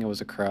 I'm guessing it was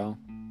a crow,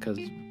 because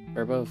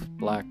they're both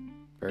black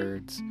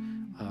birds.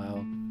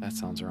 That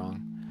sounds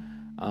wrong.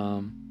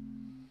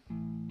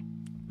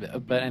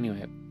 But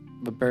anyway,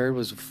 the bird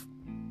was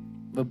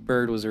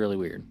really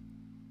weird.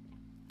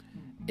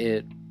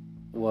 It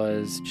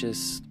was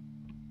just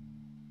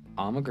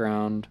on the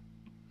ground.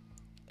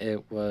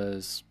 It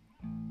was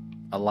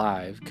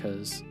alive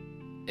because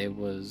it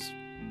was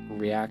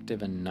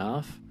reactive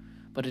enough,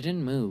 but it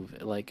didn't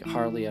move, like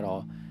hardly at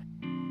all.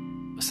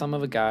 Some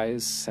of the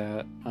guys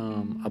set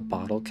a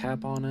bottle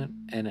cap on it,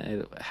 and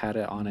it had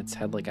it on its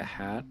head like a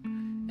hat,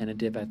 and it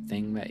did that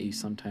thing that you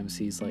sometimes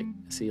see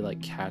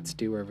cats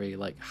do, where they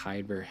like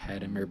hide their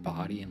head in their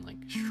body and like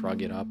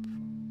shrug it up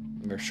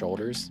their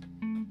shoulders.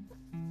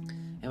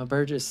 And the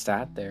bird just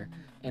sat there,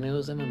 and it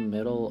was in the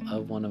middle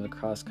of one of the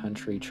cross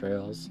country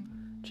trails,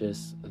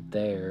 just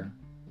there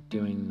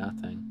doing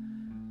nothing.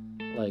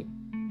 Like,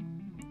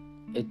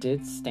 it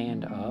did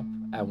stand up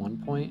at one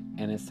point,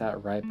 and it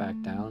sat right back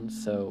down,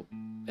 so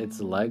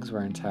its legs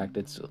were intact.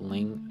 Its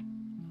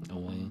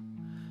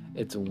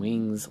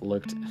wings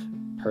looked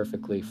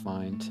perfectly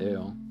fine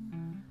too.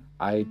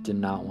 I did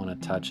not want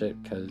to touch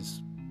it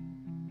because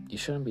you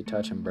shouldn't be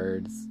touching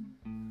birds.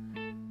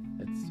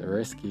 It's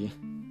risky.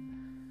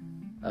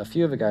 A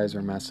few of the guys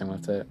were messing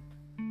with it.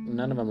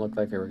 None of them looked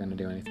like they were going to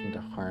do anything to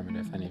harm it,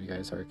 if any of you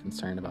guys are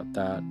concerned about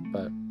that,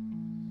 but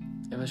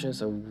it was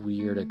just a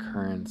weird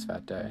occurrence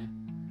that day.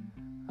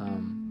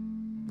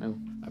 Oh,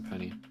 a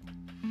penny.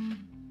 I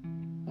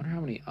wonder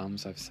how many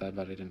I've said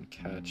that I didn't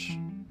catch.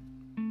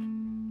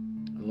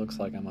 It looks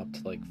like I'm up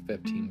to like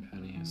 15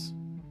 pennies.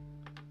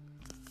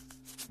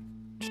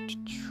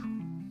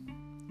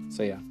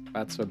 So yeah,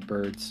 that's a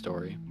bird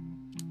story.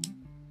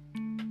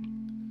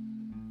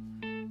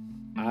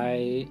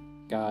 I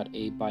got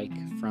a bike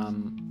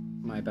from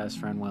my best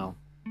friend Will.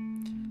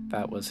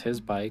 That was his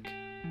bike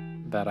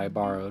that I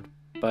borrowed,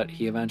 but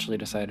he eventually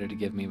decided to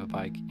give me the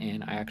bike,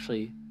 and I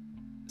actually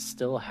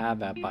still have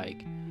that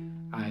bike.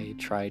 I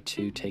try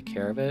to take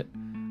care of it.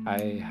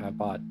 I have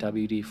bought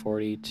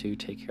WD-40 to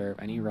take care of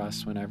any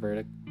rust whenever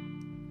it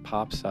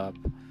pops up,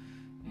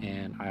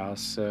 and I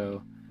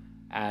also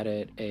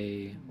added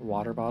a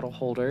water bottle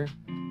holder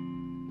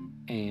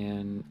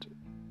and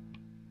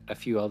a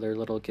few other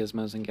little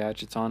gizmos and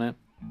gadgets on it.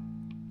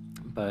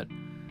 But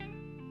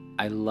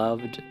I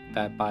loved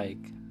that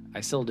bike.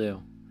 I still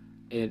do.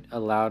 it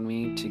allowed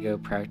me to go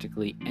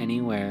practically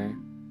anywhere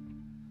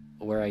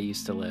where I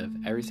used to live.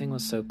 Everything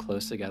was so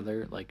close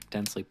together, like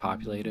densely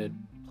populated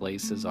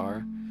places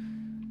are,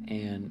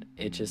 and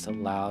it just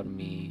allowed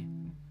me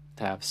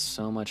to have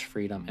so much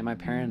freedom. And my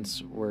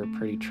parents were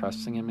pretty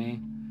trusting in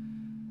me,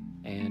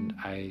 and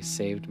I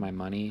saved my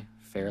money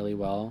fairly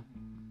well.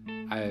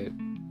 I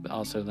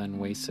also then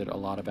wasted a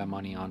lot of that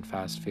money on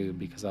fast food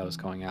because I was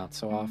going out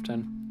so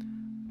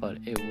often, but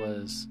it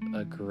was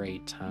a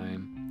great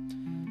time.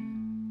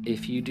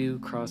 If you do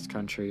cross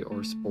country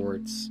or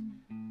sports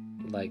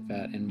like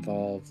that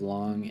involve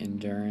long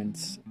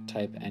endurance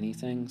type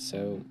anything,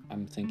 so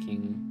I'm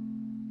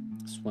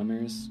thinking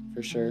swimmers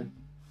for sure,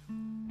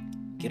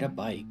 get a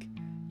bike.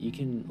 You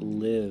can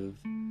live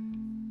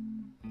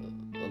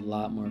a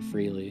lot more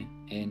freely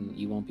and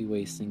you won't be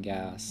wasting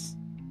gas,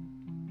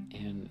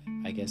 and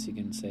I guess you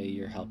can say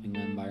you're helping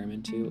the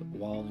environment too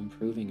while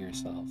improving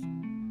yourself.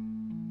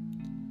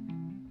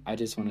 I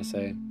just want to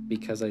say,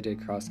 because I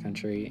did cross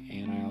country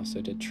and I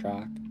also did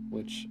track,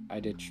 which I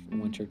did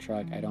winter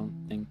track, I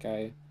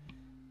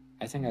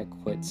think I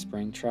quit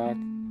spring track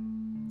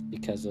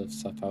because of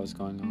stuff I was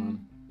going on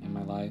in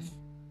my life.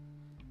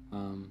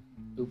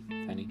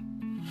 Penny.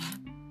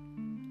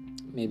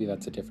 Maybe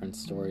that's a different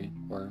story,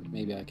 or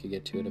maybe I could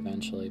get to it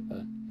eventually,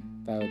 but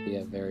that would be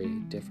a very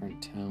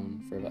different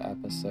tone for the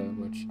episode,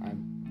 which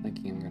I'm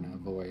thinking I'm going to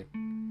avoid.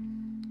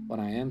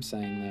 What I am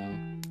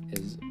saying, though,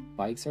 is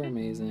bikes are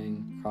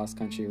amazing,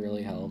 cross-country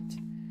really helped,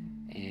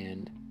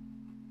 and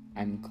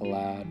I'm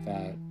glad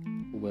that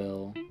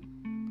Will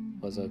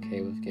was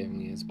okay with giving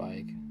me his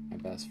bike, my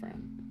best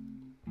friend.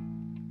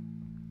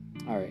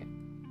 Alright.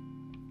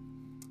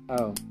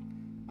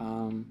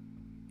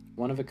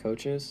 One of the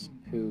coaches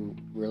who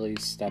really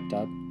stepped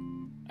up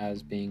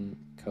as being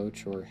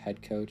coach or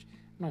head coach,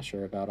 I'm not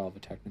sure about all the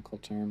technical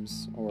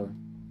terms or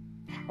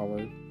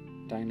power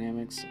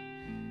dynamics,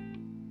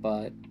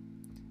 but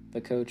the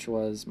coach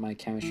was my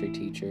chemistry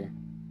teacher.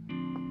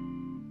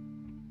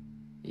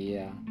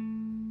 Yeah.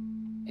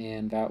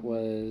 And that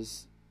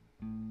was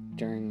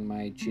during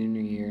my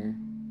junior year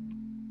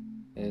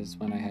is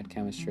when I had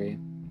chemistry.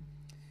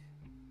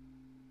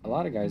 A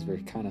lot of guys were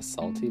kind of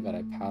salty that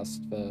I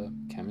passed the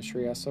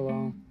chemistry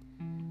SOL,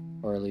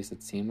 or at least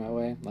it seemed that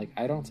way. Like,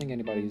 I don't think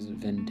anybody's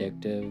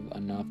vindictive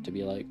enough to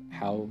be like,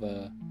 how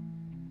the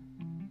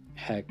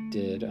heck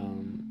did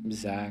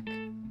Zach,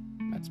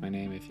 that's my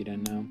name if you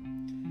didn't know,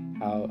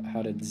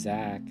 how did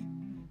Zach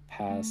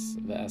pass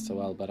the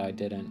SOL, but I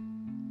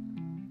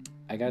didn't.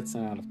 I got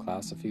sent out of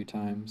class a few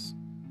times,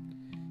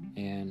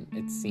 and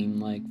it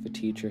seemed like the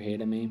teacher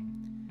hated me.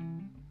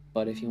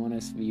 But if you want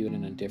to view it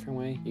in a different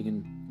way, you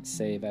can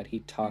say that he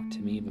talked to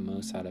me the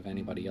most out of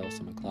anybody else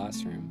in the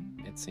classroom,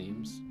 it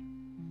seems.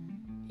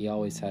 He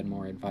always had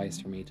more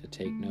advice for me to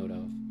take note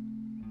of.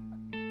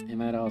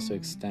 And that also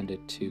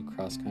extended to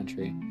cross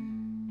country.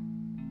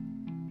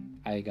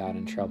 I got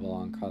in trouble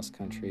on cross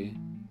country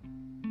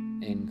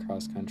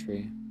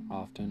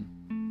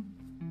often.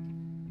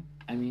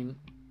 I mean,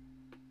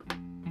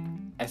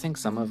 I think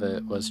some of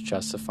it was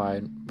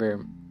justified. There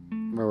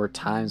were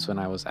times when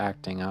I was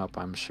acting up,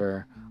 I'm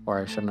sure, or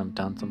I shouldn't have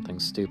done something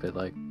stupid.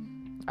 Like,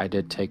 I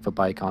did take the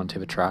bike onto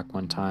the track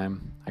one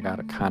time. I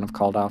got kind of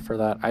called out for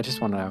that. I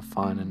just wanted to have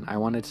fun, and I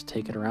wanted to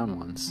take it around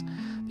once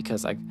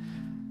because I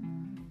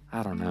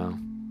don't know.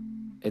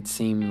 It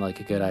seemed like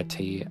a good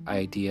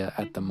idea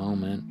at the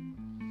moment.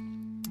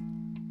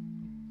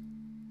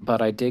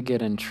 But I did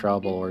get in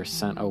trouble or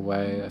sent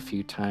away a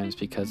few times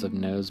because of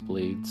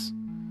nosebleeds.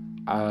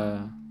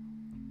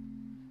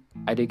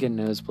 I did get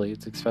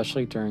nosebleeds,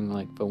 especially during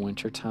like the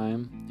winter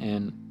time,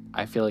 and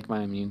I feel like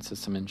my immune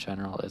system in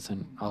general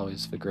isn't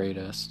always the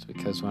greatest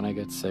because when I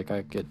get sick,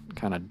 I get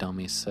kind of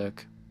dummy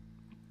sick.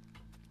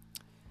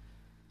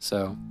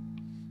 So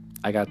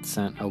I got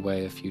sent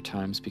away a few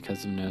times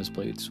because of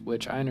nosebleeds,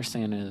 which I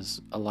understand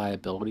is a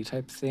liability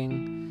type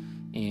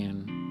thing,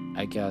 and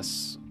I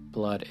guess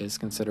blood is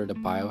considered a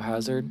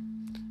biohazard,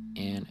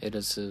 and it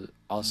is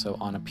also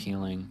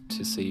unappealing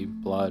to see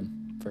blood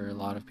for a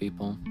lot of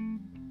people.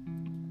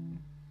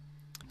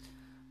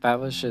 That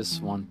was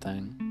just one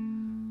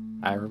thing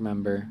I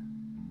remember.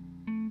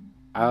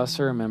 I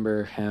also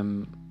remember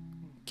him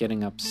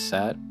getting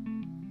upset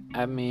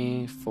at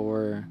me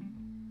for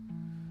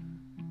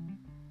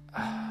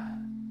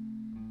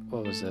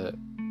what was it?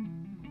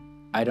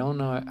 I don't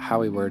know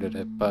how he worded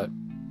it, but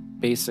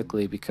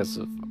basically because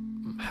of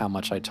how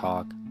much I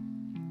talk.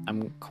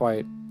 I'm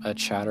quite a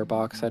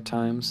chatterbox at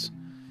times,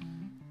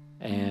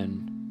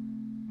 and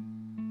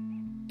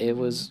it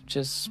was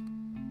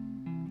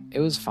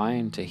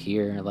fine to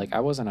hear. Like, I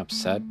wasn't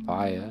upset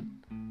by it.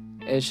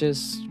 It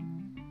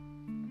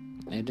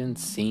didn't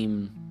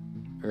seem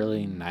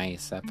really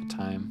nice at the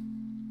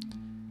time.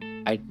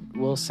 I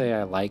will say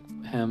I like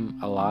him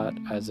a lot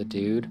as a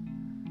dude,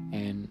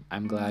 and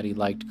I'm glad he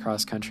liked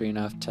cross country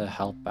enough to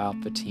help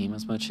out the team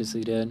as much as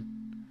he did.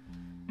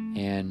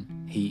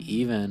 And he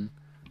even,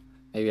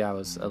 maybe I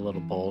was a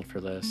little bold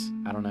for this,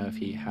 I don't know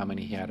how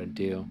many he had to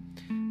do,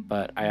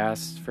 but I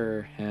asked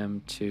for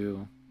him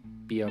to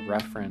be a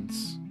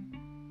reference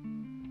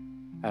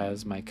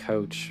as my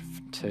coach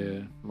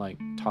to like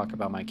talk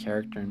about my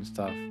character and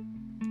stuff.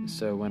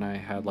 So when I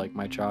had like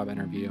my job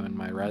interview and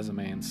my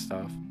resume and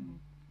stuff,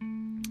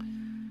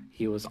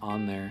 he was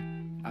on there.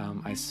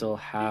 I still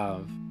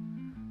have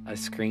a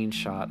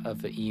screenshot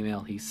of the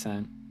email he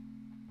sent,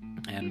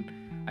 and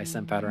I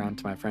sent that around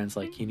to my friends,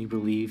 like, can you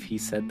believe he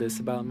said this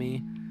about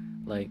me?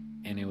 Like,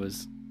 and it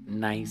was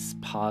nice,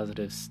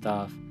 positive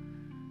stuff,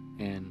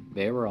 and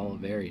they were all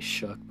very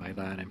shook by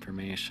that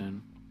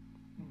information.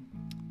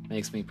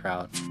 Makes me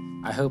proud.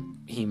 I hope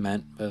he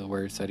meant the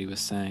words that he was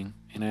saying,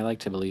 and I like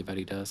to believe that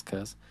he does,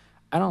 because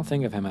I don't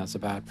think of him as a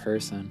bad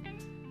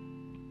person.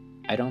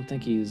 I don't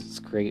think he's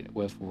great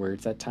with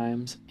words at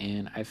times,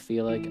 and I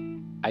feel like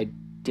I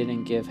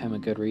didn't give him a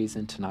good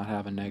reason to not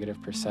have a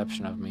negative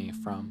perception of me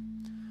from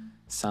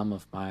some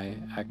of my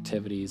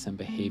activities and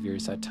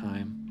behaviors at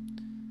time.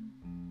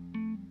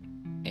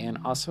 And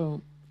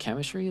also,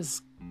 chemistry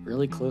is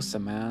really close to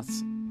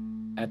maths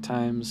at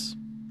times,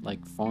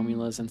 like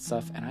formulas and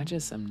stuff, and I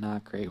just am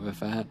not great with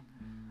that.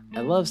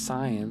 I love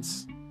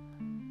science,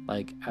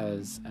 like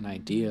as an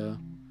idea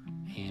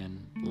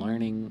and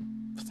learning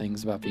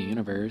things about the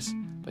universe,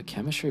 but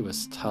chemistry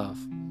was tough.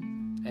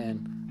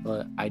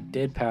 But I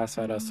did pass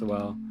that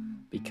SOL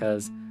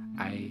because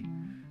I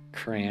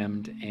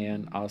crammed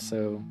and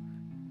also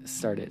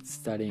started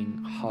studying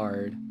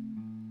hard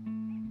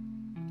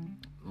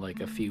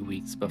like a few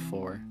weeks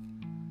before,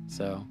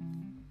 so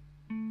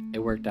it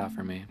worked out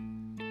for me.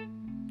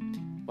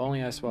 The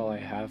only SOL I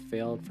have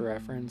failed, for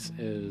reference,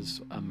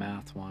 is a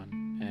math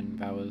one, and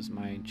that was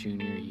my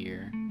junior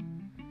year,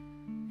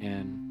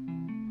 and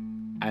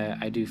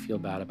I do feel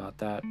bad about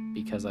that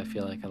because I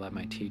feel like I let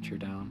my teacher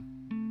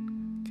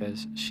down,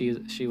 because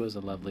she was a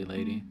lovely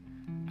lady.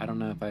 I don't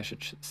know if I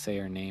should say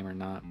her name or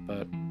not,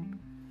 but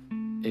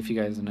if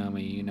you guys know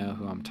me, you know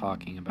who I'm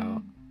talking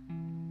about.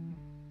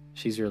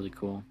 She's really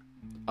cool.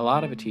 A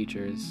lot of the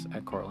teachers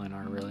at Cortland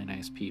are really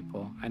nice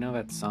people. I know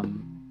that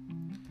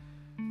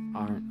some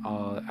aren't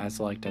all as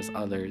liked as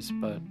others,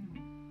 but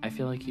I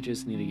feel like you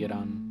just need to get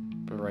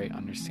on the right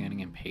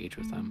understanding and page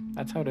with them.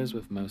 That's how it is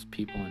with most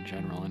people in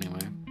general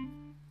anyway.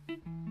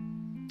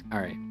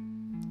 Alright,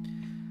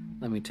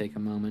 let me take a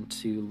moment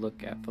to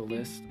look at the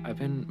list. I've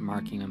been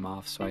marking them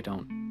off so I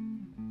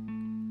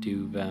don't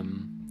do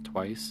them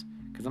twice,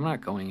 because I'm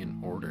not going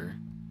in order,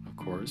 of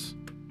course.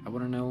 I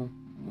want to know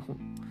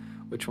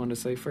which one to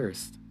say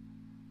first.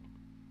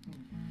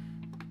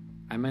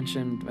 I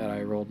mentioned that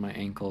I rolled my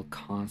ankle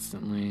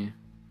constantly,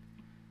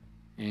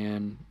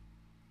 and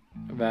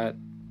that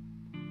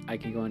I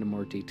can go into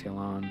more detail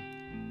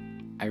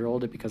on. I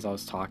rolled it because I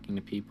was talking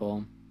to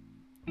people.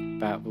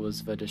 That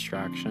was the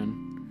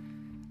distraction.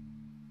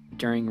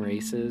 During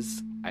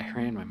races, I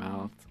ran my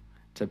mouth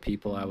to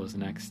people I was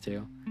next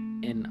to,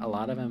 and a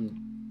lot of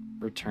them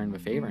returned the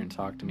favor and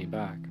talked to me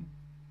back.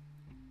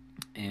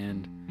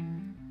 And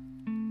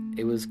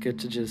it was good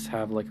to just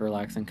have like a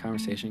relaxing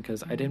conversation,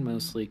 because I didn't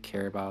mostly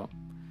care about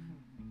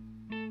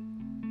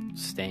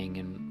staying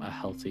in a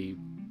healthy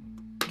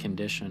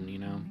condition, you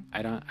know.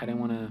 I didn't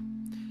want to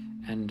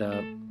end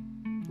up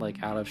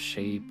like out of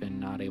shape and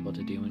not able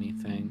to do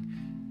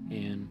anything,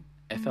 and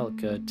it felt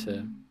good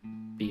to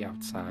be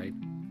outside.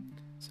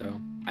 So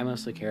I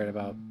mostly cared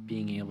about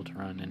being able to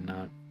run and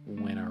not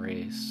win a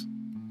race.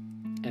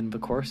 And the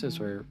courses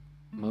were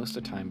most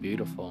of the time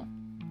beautiful.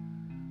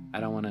 I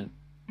don't want to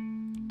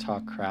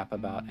talk crap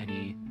about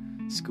any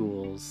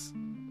schools'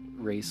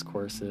 race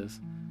courses.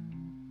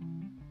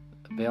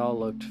 They all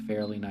looked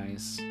fairly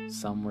nice.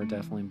 Some were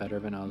definitely better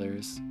than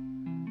others,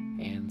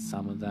 and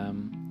some of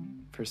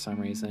them, for some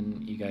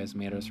reason, you guys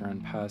made us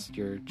run past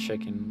your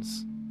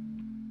chickens,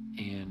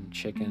 and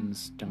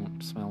chickens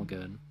don't smell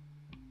good,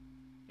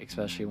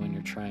 especially when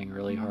you're trying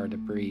really hard to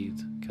breathe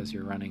because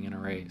you're running in a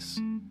race.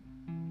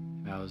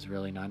 That was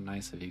really not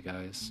nice of you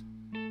guys.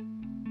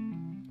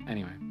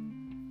 Anyway,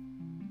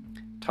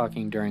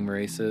 talking during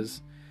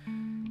races,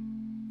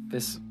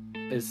 this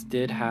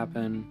did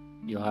happen.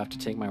 You'll have to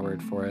take my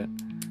word for it.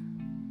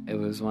 It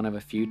was one of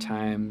a few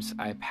times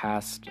I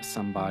passed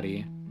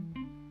somebody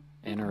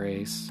in a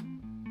race,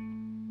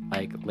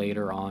 like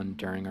later on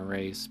during a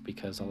race,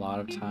 because a lot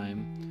of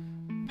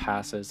time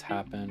passes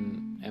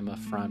happen in the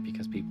front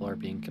because people are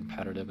being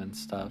competitive and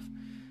stuff,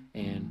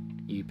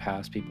 and you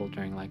pass people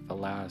during like the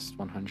last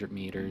 100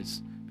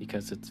 meters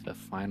because it's the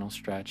final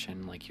stretch,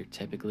 and like you're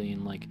typically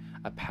in like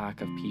a pack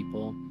of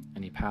people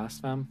and you pass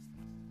them.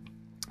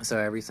 So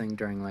everything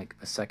during like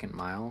a second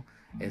mile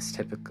is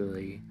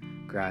typically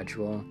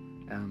gradual,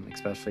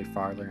 especially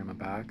farther in the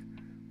back,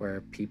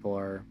 where people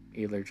are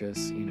either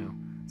just, you know,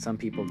 some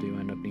people do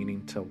end up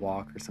needing to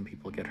walk, or some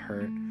people get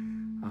hurt.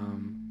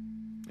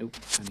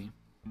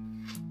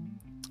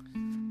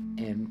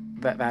 And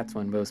that's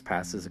when those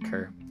passes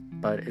occur.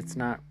 But it's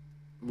not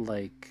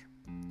like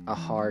a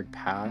hard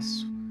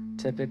pass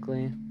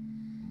typically.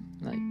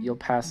 Like you'll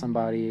pass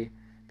somebody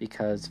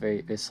because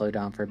they slow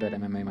down for a bit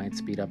and then they might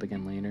speed up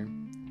again later.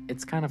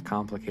 It's kind of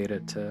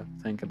complicated to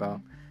think about,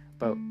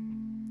 but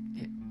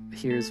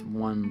here's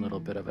one little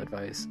bit of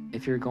advice.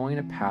 If you're going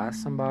to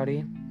pass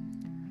somebody,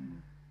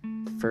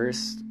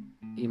 first,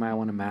 you might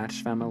want to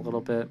match them a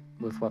little bit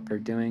with what they're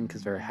doing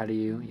because they're ahead of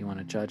you. You want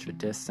to judge the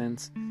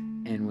distance.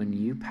 And when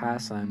you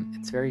pass them,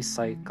 it's very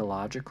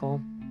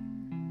psychological.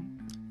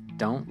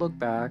 Don't look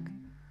back.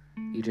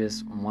 You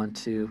just want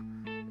to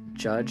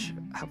judge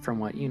from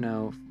what you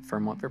know,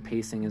 from what their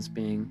pacing is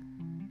being,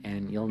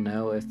 and you'll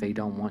know if they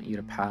don't want you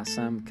to pass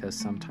them, because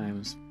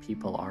sometimes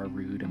people are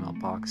rude and they'll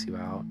box you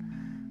out,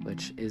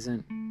 which it's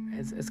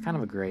kind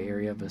of a gray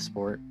area of the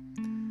sport.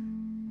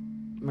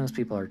 Most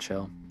people are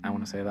chill, I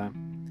want to say that,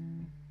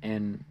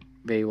 and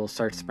they will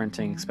start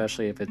sprinting,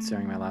 especially if it's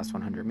during my last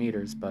 100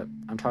 meters, but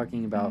I'm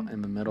talking about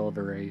in the middle of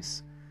the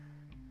race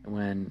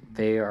when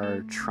they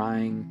are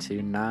trying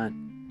to not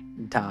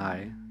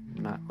die,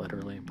 not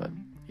literally, but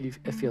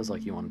it feels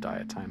like you want to die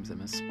at times in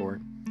this sport.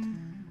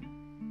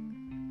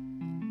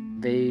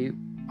 They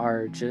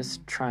are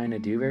just trying to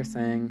do their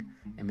thing,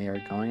 and they are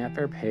going at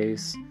their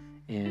pace,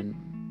 and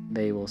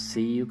they will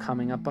see you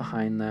coming up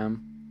behind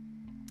them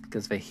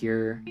because they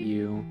hear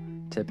you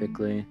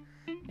typically,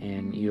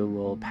 and you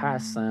will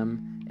pass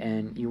them,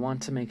 and you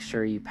want to make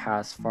sure you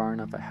pass far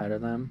enough ahead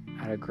of them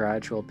at a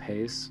gradual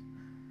pace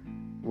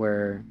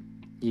where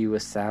you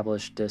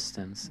establish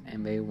distance,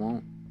 and they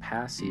won't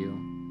pass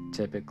you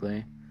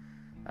typically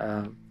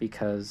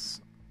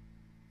because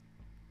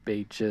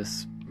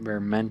they're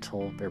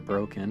mental, they're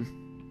broken.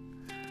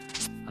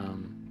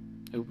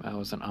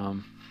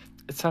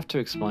 It's tough to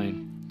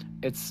explain.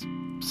 It's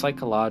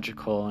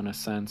psychological in a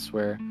sense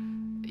where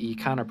you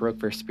kind of broke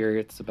their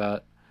spirits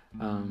about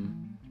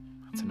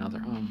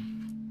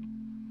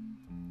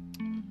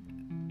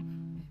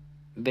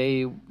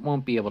they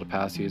won't be able to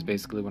pass you is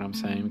basically what I'm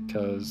saying,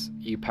 because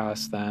you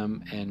pass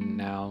them and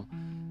now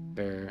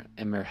they're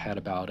in their head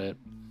about it,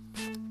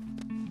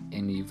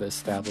 and you've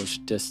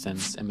established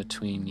distance in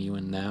between you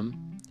and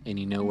them, and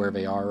you know where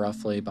they are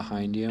roughly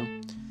behind you,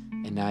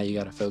 and now you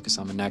got to focus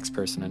on the next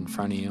person in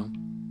front of you,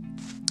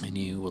 and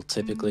you will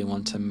typically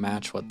want to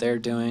match what they're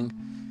doing,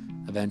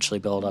 eventually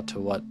build up to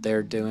what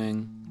they're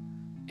doing,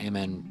 and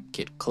then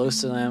get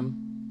close to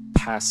them,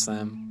 pass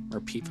them,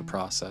 repeat the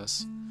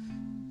process.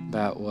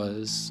 That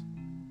was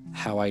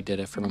how I did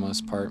it for the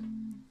most part.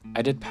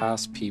 I did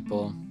pass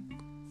people,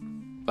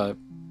 but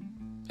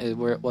it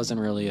wasn't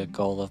really a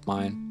goal of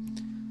mine.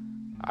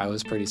 I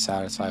was pretty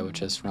satisfied with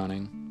just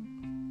running.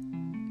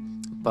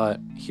 But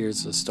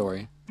here's the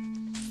story.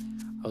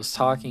 I was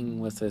talking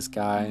with this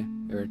guy.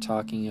 We were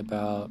talking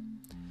about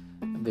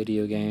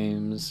video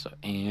games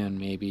and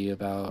maybe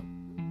about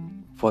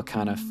what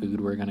kind of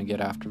food we're going to get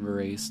after the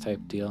race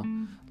type deal.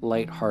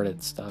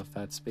 Lighthearted stuff.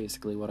 That's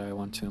basically what I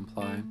want to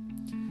imply.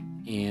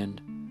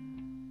 And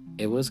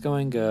it was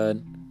going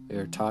good. We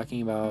were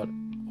talking about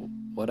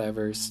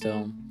whatever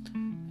still.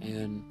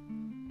 And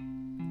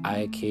I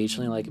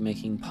occasionally like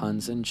making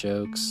puns and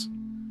jokes.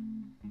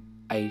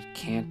 I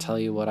can't tell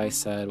you what I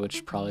said,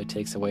 which probably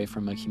takes away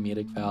from a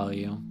comedic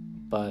value,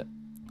 but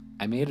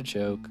I made a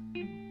joke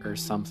or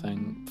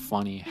something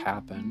funny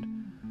happened,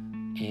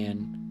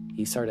 and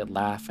he started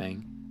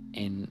laughing.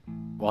 And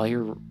while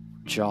you're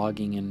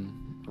jogging and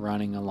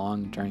running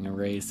along during a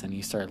race and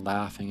you start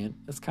laughing,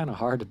 it's kind of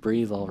hard to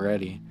breathe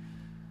already.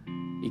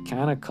 He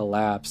kind of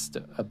collapsed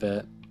a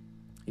bit.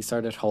 He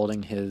started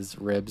holding his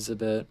ribs a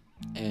bit,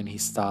 and he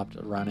stopped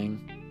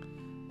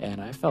running,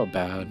 and I felt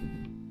bad,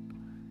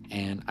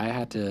 and I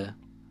had to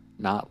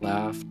not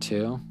laugh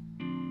too,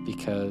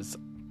 because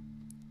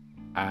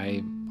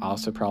I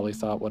also probably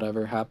thought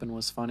whatever happened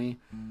was funny,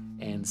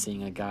 and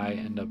seeing a guy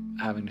end up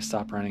having to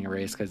stop running a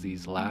race because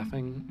he's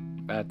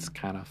laughing, that's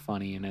kind of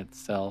funny in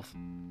itself.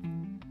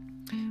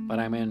 But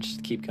I managed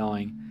to keep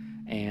going,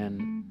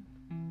 and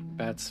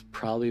that's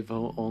probably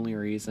the only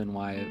reason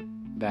why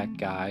that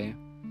guy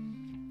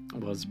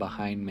was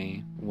behind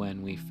me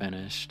when we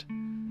finished.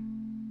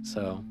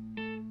 So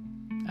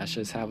that's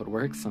just how it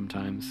works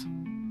sometimes,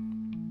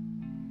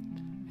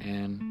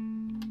 and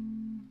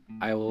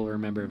I will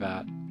remember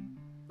that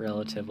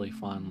relatively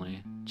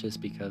fondly,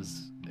 just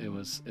because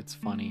it's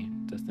funny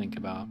to think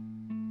about.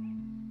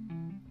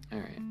 All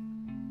right,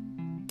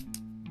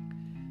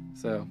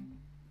 so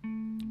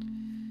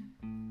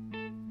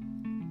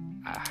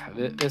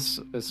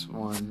this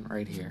one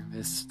right here,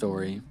 this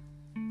story,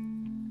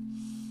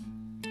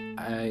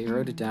 I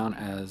wrote it down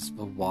as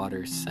the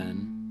water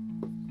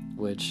sin,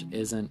 which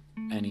isn't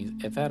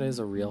if that is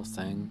a real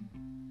thing,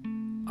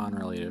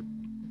 unrelated,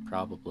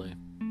 probably.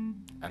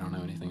 I don't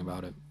know anything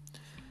about it.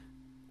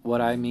 What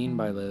I mean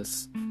by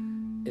this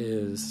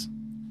is,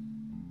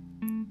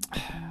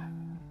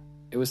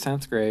 it was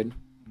 10th grade,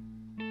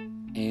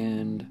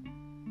 and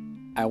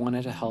I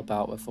wanted to help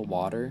out with the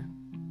water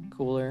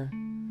cooler,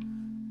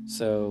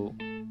 so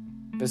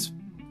this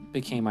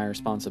became my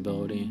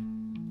responsibility,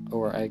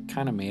 or I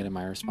kind of made it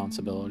my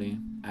responsibility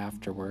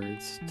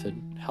afterwards to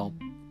help.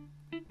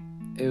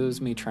 It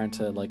was me trying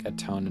to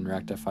atone and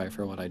rectify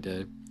for what I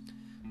did.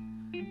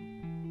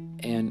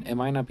 And it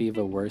might not be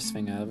the worst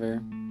thing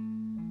ever,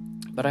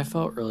 but I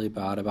felt really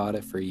bad about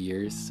it for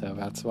years, so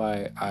that's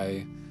why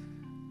I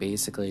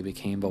basically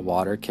became the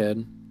water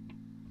kid.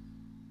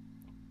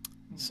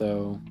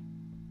 So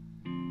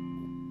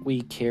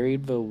we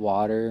carried the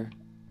water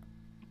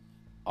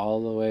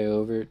all the way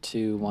over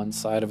to one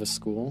side of a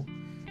school,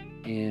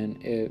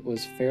 and it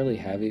was fairly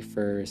heavy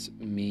for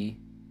me.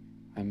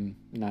 I'm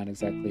not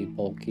exactly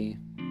bulky.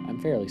 I'm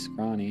fairly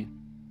scrawny.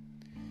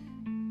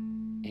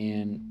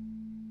 And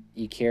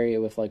you carry it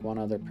with like one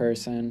other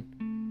person,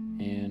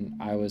 and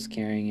I was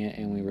carrying it,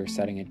 and we were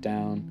setting it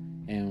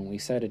down, and we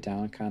set it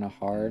down kind of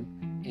hard,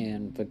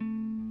 and the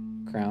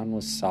ground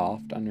was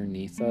soft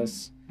underneath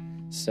us,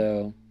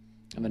 so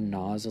the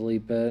nozzly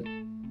bit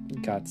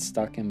got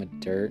stuck in the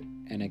dirt,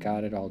 and it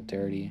got it all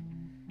dirty,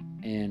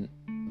 and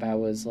that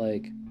was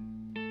like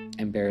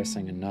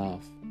embarrassing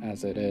enough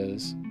as it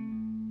is.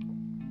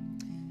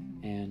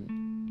 And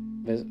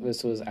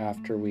this was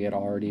after we had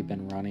already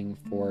been running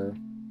for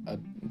a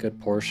good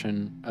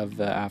portion of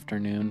the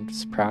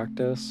afternoon's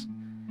practice,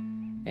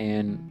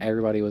 and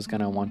everybody was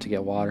gonna want to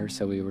get water,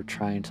 so we were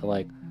trying to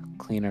like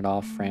clean it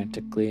off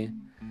frantically,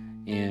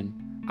 and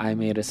I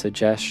made a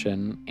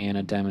suggestion and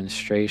a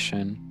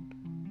demonstration.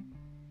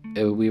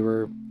 It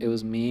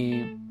was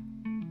me,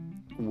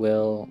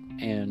 Will,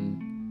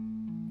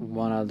 and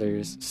one other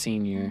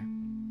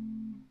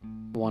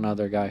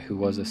guy who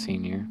was a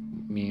senior.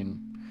 Me and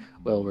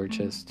Will were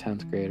just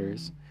 10th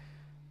graders,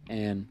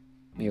 and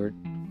we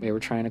were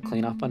trying to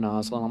clean up a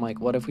nozzle, and I'm like,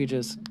 what if we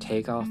just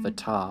take off the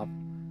top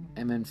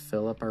and then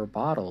fill up our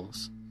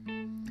bottles?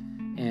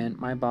 And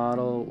my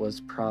bottle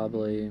was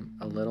probably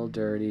a little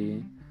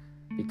dirty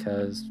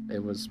because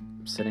it was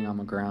sitting on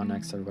the ground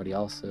next to everybody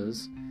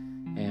else's,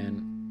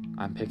 and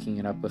I'm picking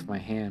it up with my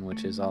hand,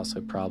 which is also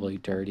probably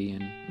dirty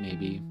and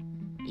maybe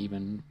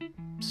even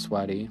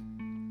sweaty.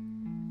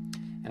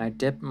 And I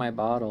dipped my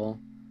bottle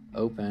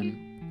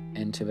open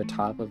into the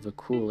top of the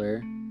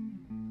cooler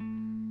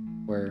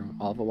where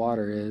all the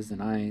water is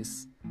and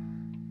ice,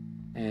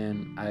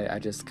 and I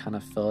just kind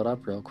of fill it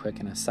up real quick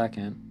in a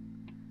second,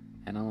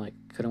 and I'm like,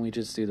 couldn't we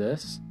just do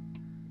this?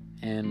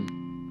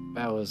 And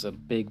that was a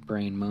big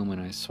brain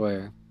moment, I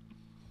swear,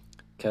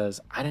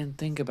 because I didn't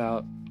think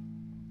about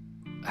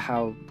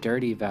how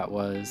dirty that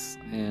was,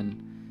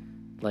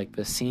 and like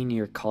the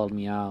senior called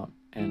me out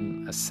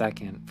in a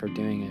second for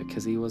doing it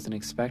because he wasn't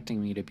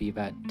expecting me to be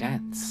that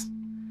dense.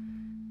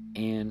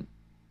 And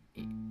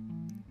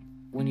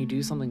when you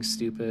do something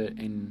stupid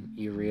and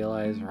you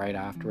realize right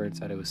afterwards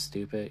that it was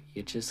stupid,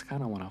 you just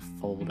kind of want to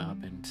fold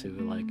up into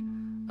like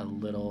a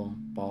little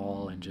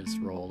ball and just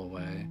roll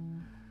away.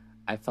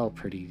 I felt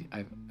pretty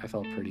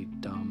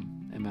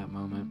dumb in that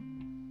moment.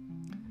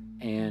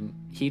 And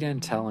he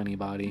didn't tell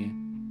anybody,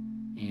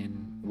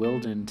 and Will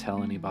didn't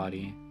tell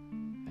anybody,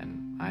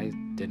 and I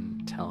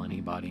didn't tell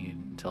anybody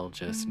until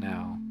just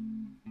now.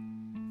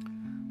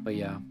 But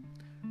yeah,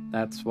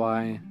 that's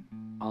why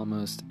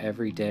almost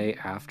every day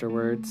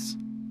afterwards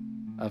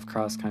of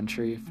cross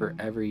country, for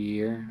every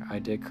year I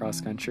did cross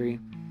country,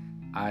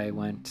 I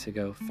went to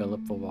go fill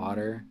up the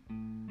water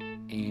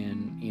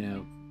and,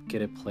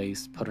 get it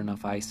placed, put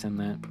enough ice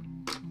in it,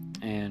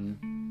 and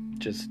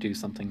just do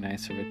something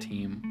nice for the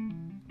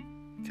team,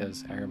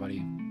 because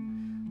everybody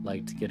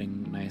liked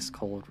getting nice,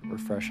 cold,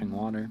 refreshing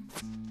water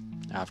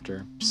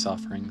after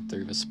suffering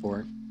through the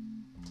sport.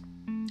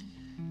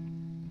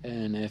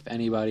 And if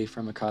anybody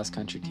from a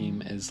cross-country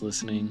team is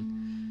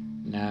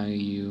listening, now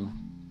you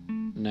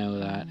know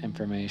that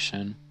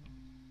information,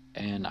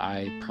 and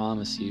I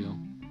promise you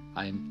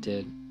I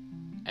did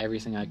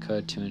everything I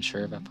could to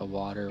ensure that the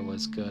water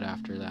was good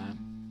after that.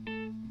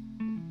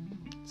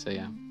 So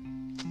yeah,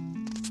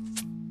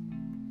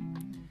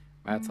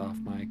 that's off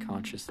my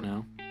conscience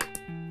now.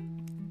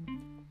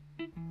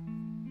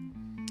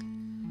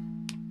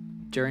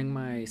 During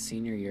my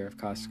senior year of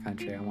cross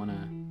country, I want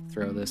to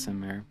throw this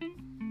in there.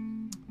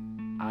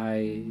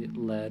 I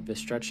led the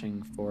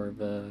stretching for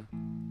the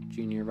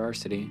junior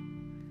varsity,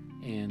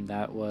 and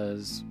that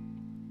was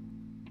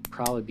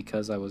probably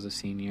because I was a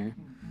senior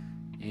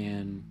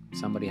and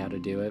somebody had to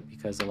do it,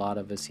 because a lot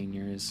of the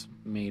seniors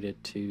made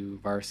it to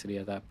varsity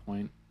at that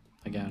point.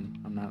 Again,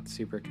 I'm not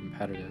super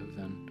competitive,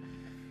 and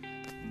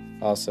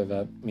also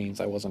that means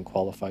I wasn't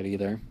qualified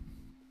either.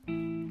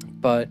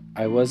 But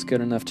I was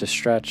good enough to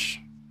stretch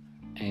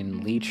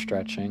and lead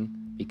stretching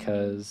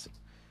because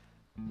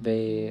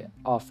they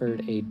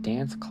offered a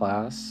dance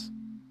class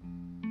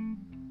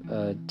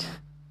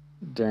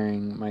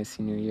during my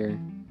senior year.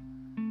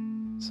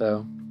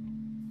 So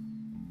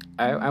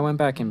I went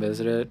back and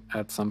visited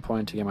at some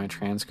point to get my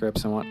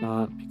transcripts and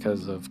whatnot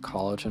because of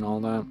college and all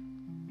that.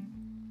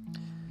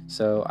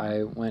 So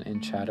I went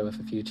and chatted with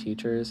a few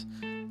teachers,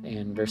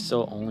 and they're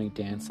still only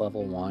dance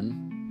level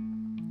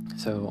 1.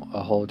 So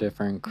a whole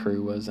different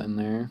crew was in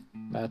there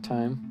that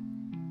time,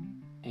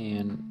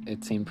 and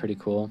it seemed pretty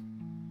cool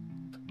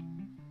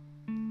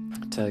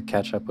to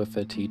catch up with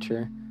the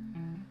teacher.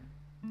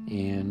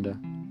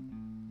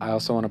 And I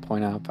also want to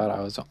point out that I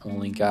was the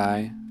only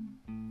guy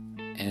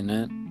in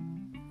it.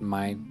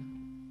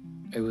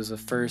 It was the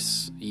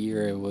first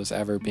year it was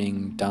ever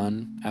being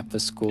done at the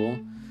school,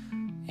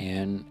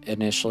 and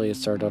initially it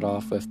started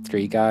off with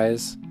 3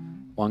 guys.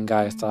 One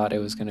guy thought it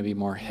was going to be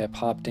more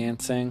hip-hop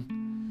dancing,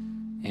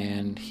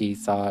 and he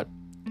thought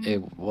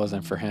it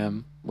wasn't for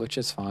him, which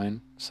is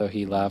fine. So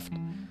he left,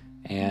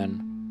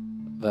 and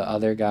the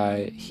other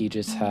guy, he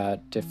just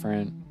had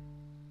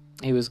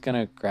he was going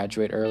to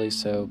graduate early,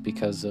 so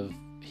because of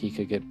he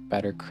could get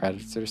better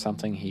credits or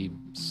something, he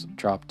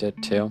dropped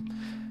it too.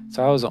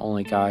 So I was the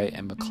only guy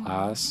in the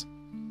class,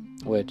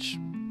 which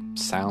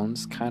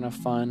sounds kind of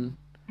fun,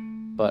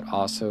 but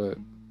also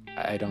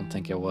I don't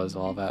think it was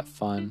all that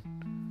fun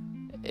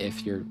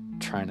if you're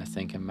trying to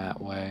think in that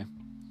way.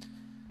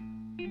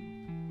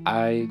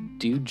 I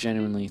do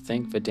genuinely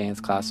think the dance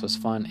class was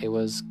fun. It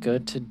was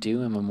good to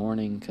do in the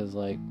morning because,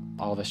 like,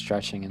 all the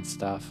stretching and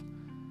stuff.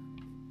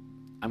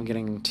 I'm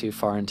getting too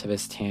far into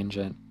this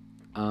tangent.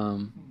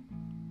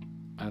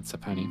 That's a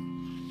penny.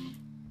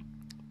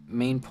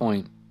 Main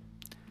point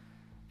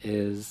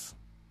is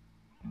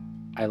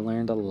I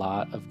learned a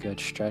lot of good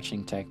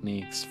stretching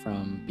techniques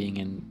from being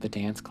in the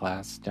dance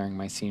class during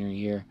my senior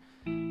year,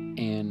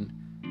 and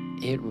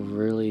it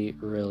really,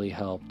 really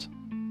helped.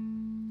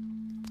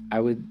 I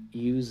would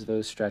use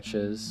those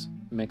stretches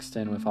mixed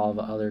in with all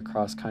the other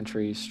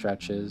cross-country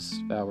stretches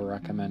that were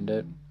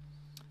recommended,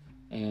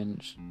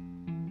 and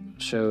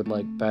showed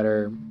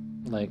better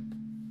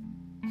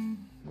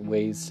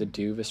ways to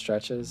do the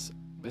stretches.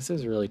 This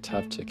is really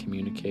tough to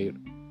communicate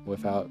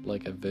without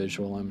a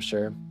visual, I'm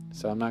sure.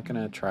 So I'm not going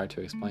to try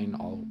to explain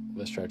all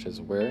the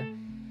stretches were,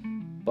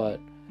 but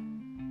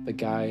the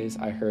guys,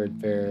 I heard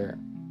their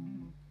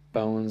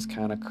bones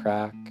kind of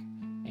crack,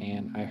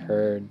 and I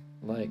heard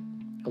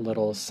a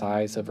little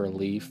sighs of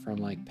relief from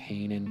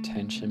pain and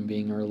tension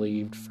being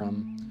relieved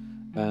from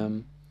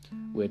them,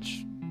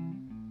 which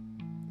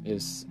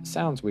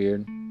sounds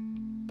weird,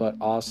 but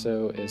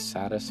also is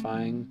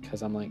satisfying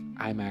because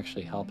I'm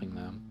actually helping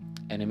them,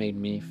 and it made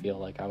me feel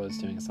like I was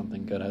doing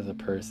something good as a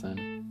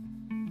person.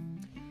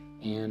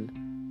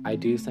 And I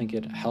do think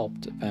it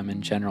helped them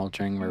in general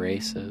during the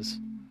races,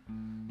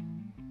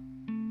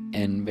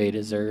 and they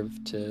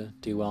deserve to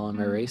do well in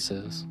their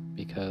races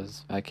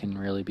because that can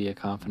really be a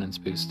confidence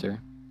booster.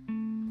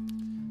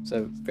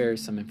 So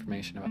there's some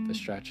information about the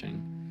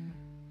stretching.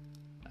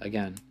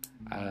 Again,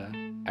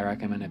 I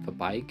recommend it for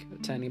bike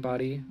to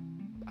anybody.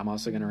 I'm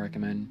also going to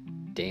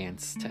recommend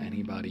dance to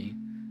anybody.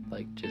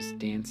 Just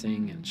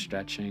dancing and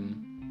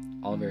stretching,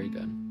 all very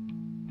good.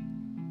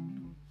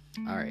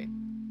 Alright,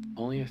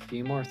 only a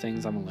few more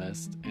things on the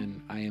list,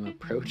 and I am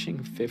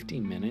approaching 50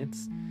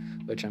 minutes,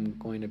 which I'm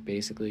going to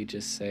basically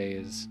just say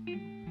is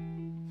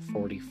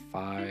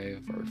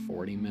 45 or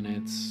 40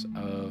 minutes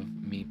of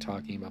me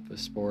talking about the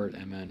sport,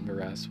 and then the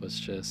rest was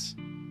just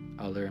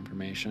other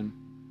information.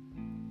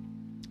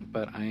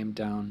 But I am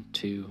down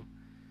to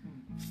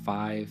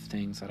 5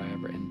 things that I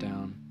have written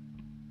down,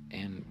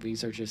 and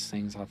these are just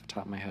things off the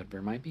top of my head.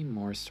 There might be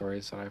more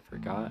stories that I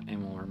forgot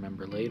and will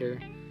remember later,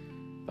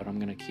 but I'm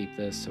going to keep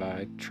this so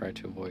I try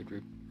to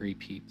avoid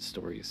repeat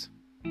stories.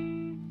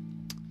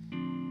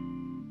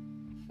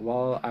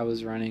 While I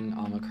was running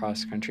on the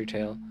cross-country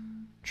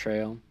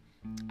trail,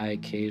 I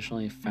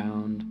occasionally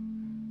found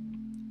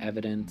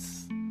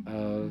evidence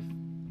of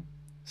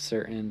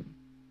certain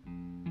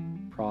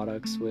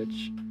products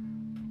which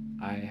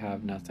I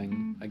have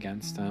nothing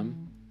against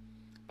them,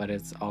 but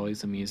it's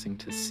always amusing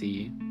to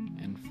see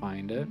and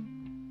find it.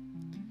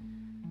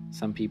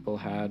 Some people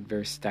had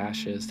their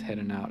stashes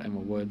hidden out in the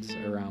woods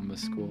around the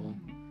school,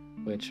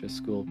 which the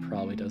school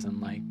probably doesn't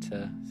like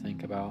to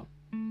think about,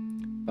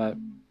 but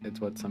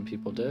it's what some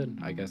people did.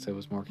 I guess it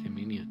was more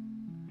convenient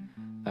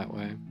that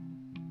way.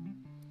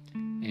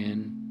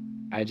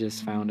 And I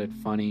just found it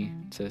funny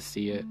to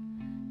see it,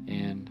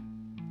 and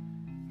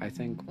I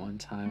think one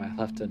time I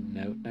left a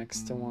note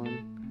next to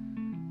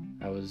one.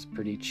 I was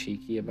pretty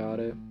cheeky about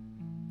it,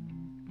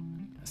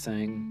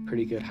 saying,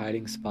 "Pretty good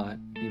hiding spot.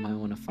 You might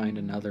want to find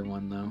another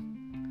one, though,"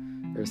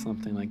 or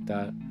something like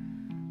that.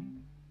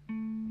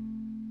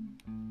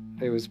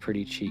 It was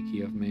pretty cheeky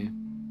of me,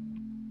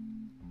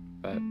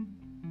 but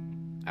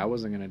I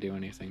wasn't going to do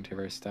anything to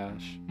her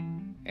stash,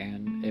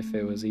 and if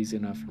it was easy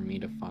enough for me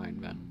to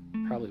find, then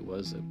probably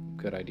was a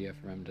good idea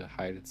for them to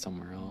hide it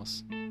somewhere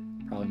else.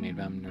 Probably made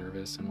them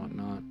nervous and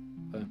whatnot,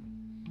 but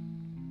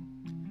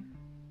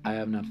I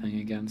have nothing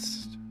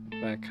against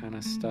that kind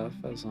of stuff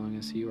as long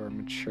as you are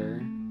mature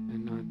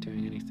and not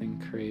doing anything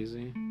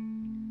crazy.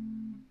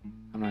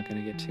 I'm not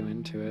going to get too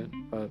into it,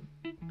 but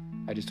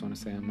I just want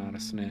to say I'm not a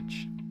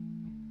snitch.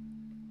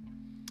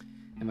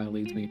 And that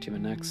leads me to the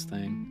next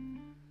thing.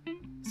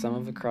 Some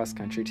of the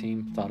cross-country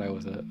team thought I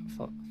was a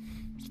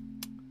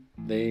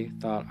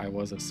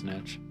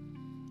snitch.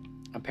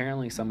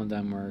 Apparently some of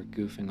them were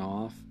goofing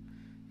off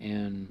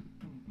and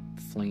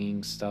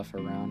flinging stuff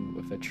around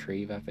with a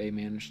tree that they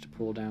managed to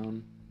pull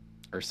down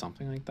or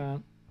something like that,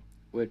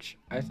 which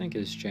I think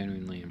is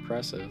genuinely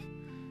impressive.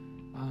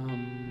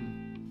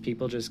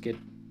 People just get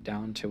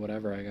down to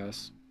whatever, I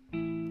guess.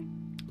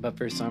 But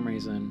for some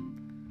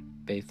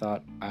reason, they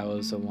thought I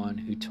was the one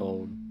who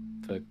told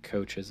the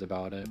coaches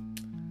about it,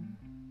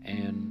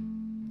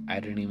 and I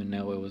didn't even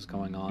know what was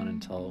going on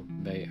until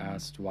they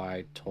asked why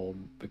I told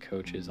the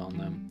coaches on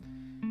them,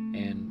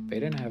 and they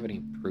didn't have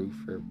any proof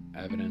or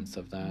evidence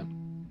of that.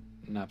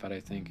 Not that I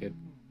think it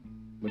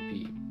would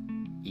be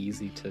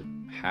easy to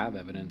have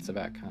evidence of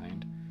that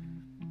kind.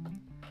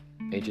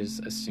 They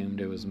just assumed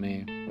it was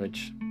me,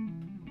 which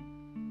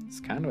is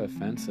kind of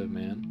offensive,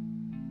 man.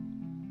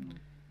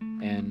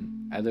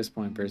 And at this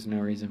point, there's no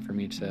reason for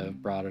me to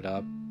have brought it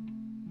up.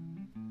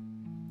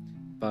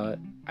 But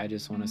I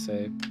just want to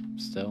say,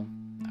 still,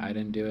 I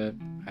didn't do it.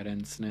 I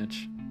didn't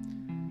snitch.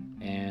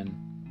 And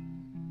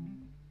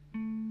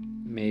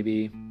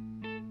maybe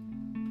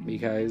you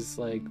guys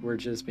were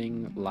just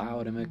being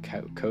loud and the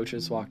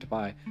coaches walked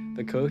by.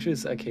 The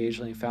coaches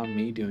occasionally found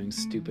me doing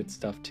stupid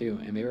stuff too,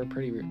 and they were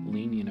pretty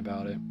lenient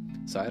about it.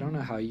 So I don't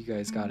know how you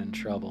guys got in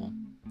trouble,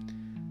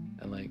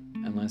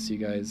 unless you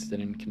guys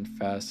didn't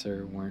confess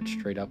or weren't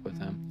straight up with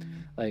them.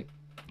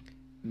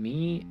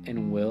 Me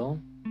and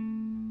Will,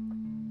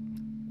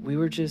 we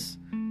were just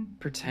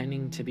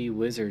pretending to be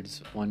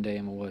wizards one day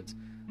in the woods.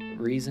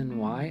 Reason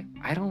why?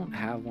 I don't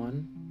have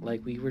one.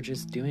 We were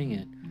just doing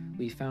it.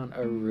 We found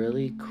a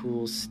really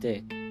cool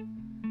stick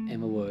in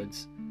the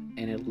woods,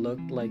 and it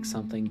looked like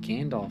something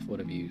Gandalf would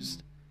have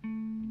used.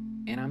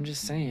 And I'm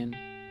just saying,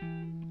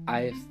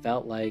 I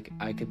felt like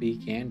I could be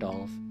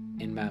Gandalf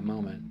in that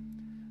moment.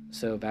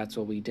 So that's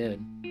what we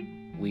did.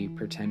 We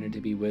pretended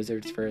to be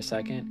wizards for a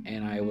second,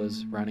 and I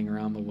was running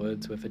around the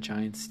woods with a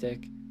giant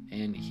stick,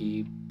 and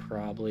he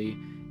probably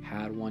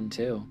had one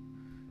too.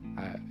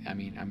 I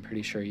mean, I'm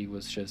pretty sure he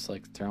was just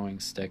throwing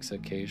sticks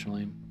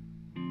occasionally.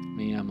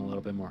 Me, I'm a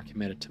little bit more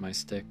committed to my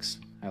sticks.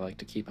 I like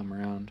to keep them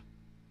around,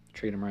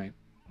 treat them right.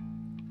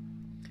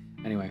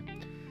 Anyway,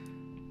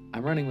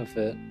 I'm running with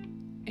it,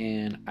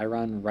 and I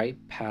run right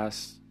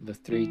past the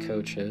 3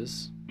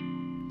 coaches,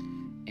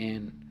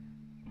 and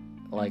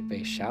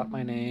they shout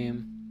my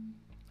name.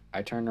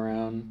 I turn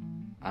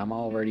around, I'm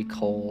already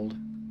cold.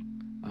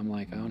 I'm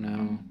like, oh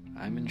no,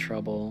 I'm in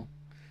trouble.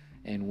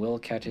 And Will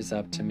catches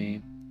up to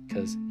me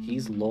because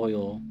he's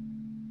loyal.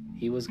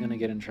 He was gonna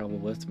get in trouble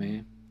with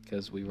me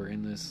because we were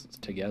in this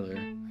together,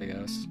 I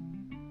guess.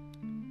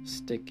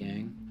 Stick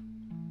gang.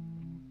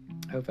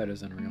 I hope that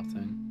isn't a real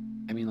thing.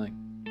 I mean,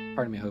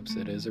 part of me hopes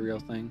it is a real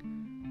thing.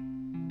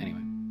 Anyway.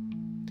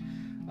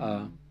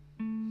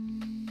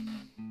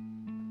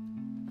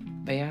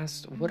 They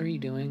asked, what are you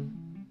doing?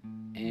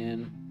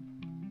 And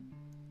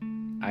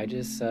I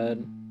just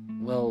said,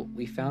 well,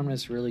 we found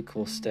this really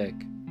cool stick.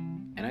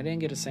 And I didn't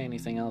get to say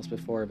anything else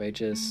before. They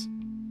just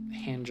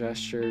hand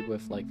gestured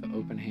with the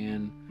open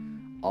hand,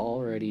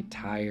 already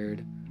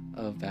tired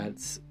of that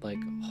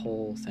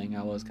whole thing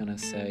I was gonna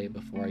say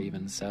before I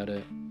even said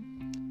it.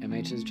 And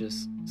they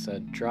just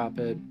said, drop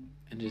it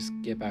and just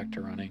get back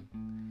to running.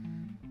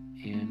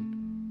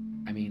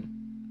 And I mean,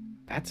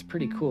 that's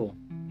pretty cool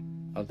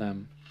of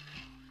them.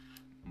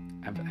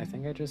 I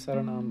think I just said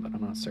it on, but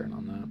I'm not certain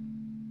on that.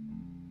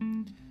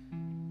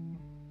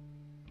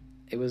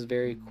 It was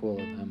very cool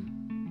of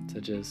them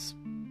to just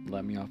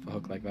let me off the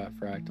hook like that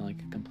for acting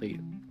like a complete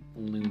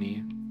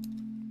loony.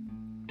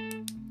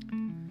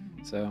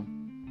 So,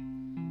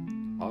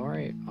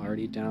 alright,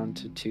 already down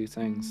to 2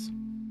 things.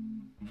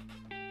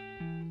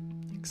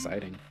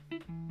 Exciting.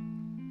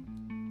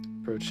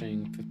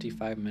 Approaching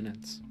 55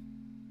 minutes.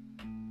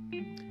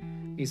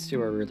 These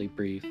 2 are really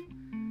brief.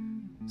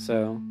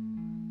 So,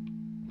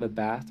 the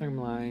bathroom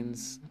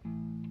lines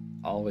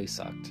always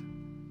sucked.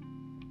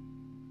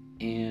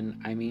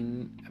 And I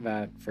mean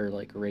that for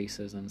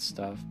races and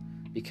stuff,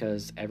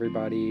 because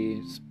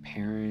everybody's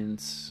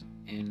parents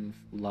and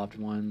loved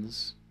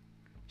ones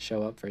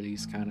show up for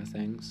these kind of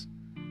things.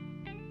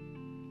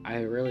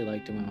 I really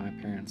liked it when my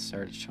parents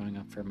started showing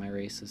up for my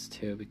races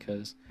too,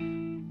 because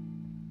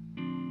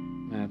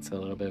that's a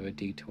little bit of a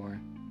detour.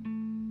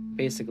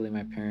 Basically,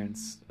 my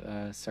parents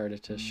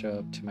started to show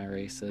up to my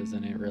races,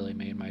 and it really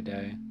made my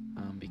day,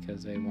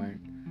 because they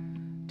weren't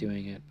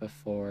doing it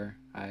before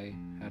I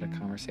had a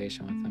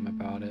conversation with them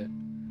about it.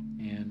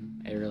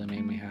 And it really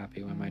made me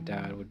happy when my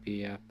dad would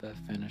be at the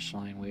finish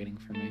line waiting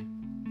for me.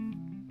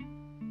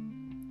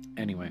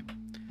 Anyway,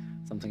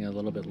 something a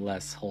little bit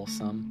less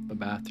wholesome, the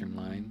bathroom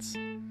lines.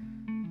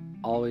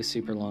 Always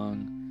super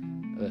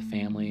long. The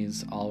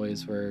families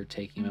always were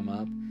taking them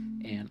up.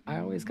 And I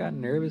always got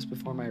nervous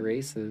before my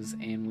races,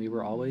 and we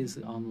were always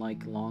on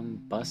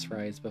long bus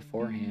rides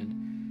beforehand.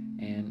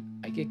 And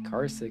I get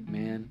car sick,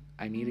 man.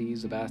 I need to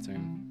use the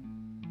bathroom.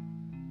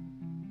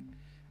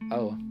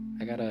 Oh,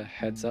 I got a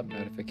heads up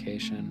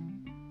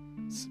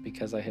notification. It's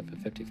because I hit the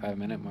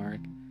 55-minute mark.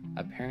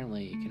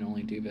 Apparently, you can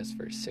only do this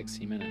for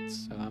 60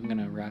 minutes. So I'm going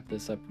to wrap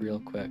this up real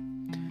quick.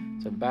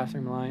 So the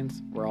bathroom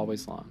lines were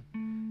always long.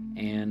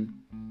 And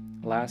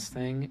last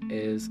thing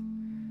is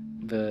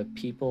the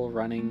people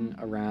running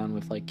around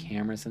with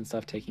cameras and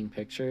stuff taking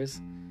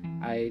pictures.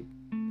 I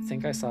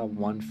think I saw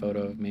one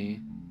photo of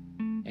me,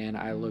 and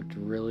I looked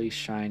really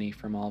shiny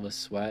from all the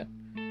sweat.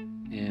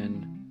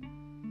 And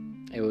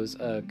it was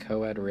a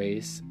co-ed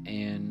race,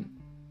 and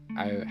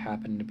I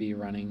happened to be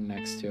running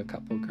next to a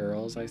couple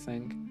girls, I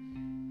think,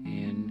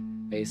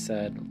 and they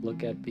said,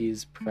 look at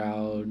these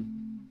proud,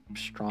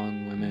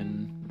 strong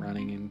women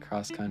running in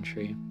cross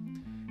country,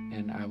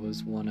 and I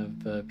was one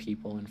of the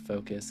people in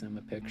focus in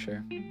the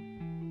picture.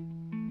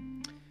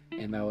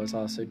 And that was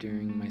also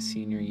during my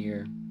senior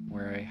year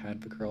where I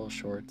had the girl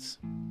shorts.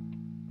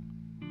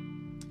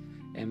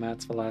 And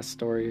that's the last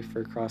story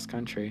for cross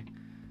country.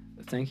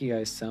 Thank you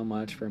guys so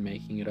much for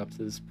making it up to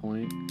this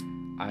point.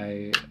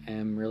 I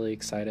am really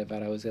excited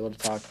that I was able to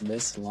talk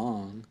this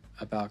long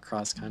about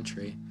cross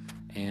country,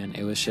 and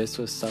it was just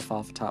with stuff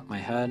off the top of my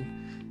head,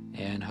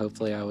 and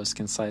hopefully I was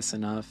concise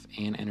enough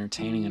and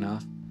entertaining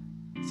enough.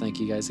 Thank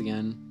you guys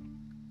again.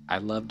 I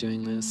love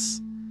doing this,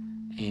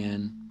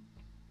 and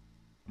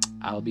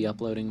I'll be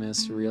uploading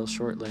this real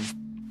shortly.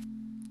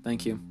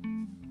 Thank you.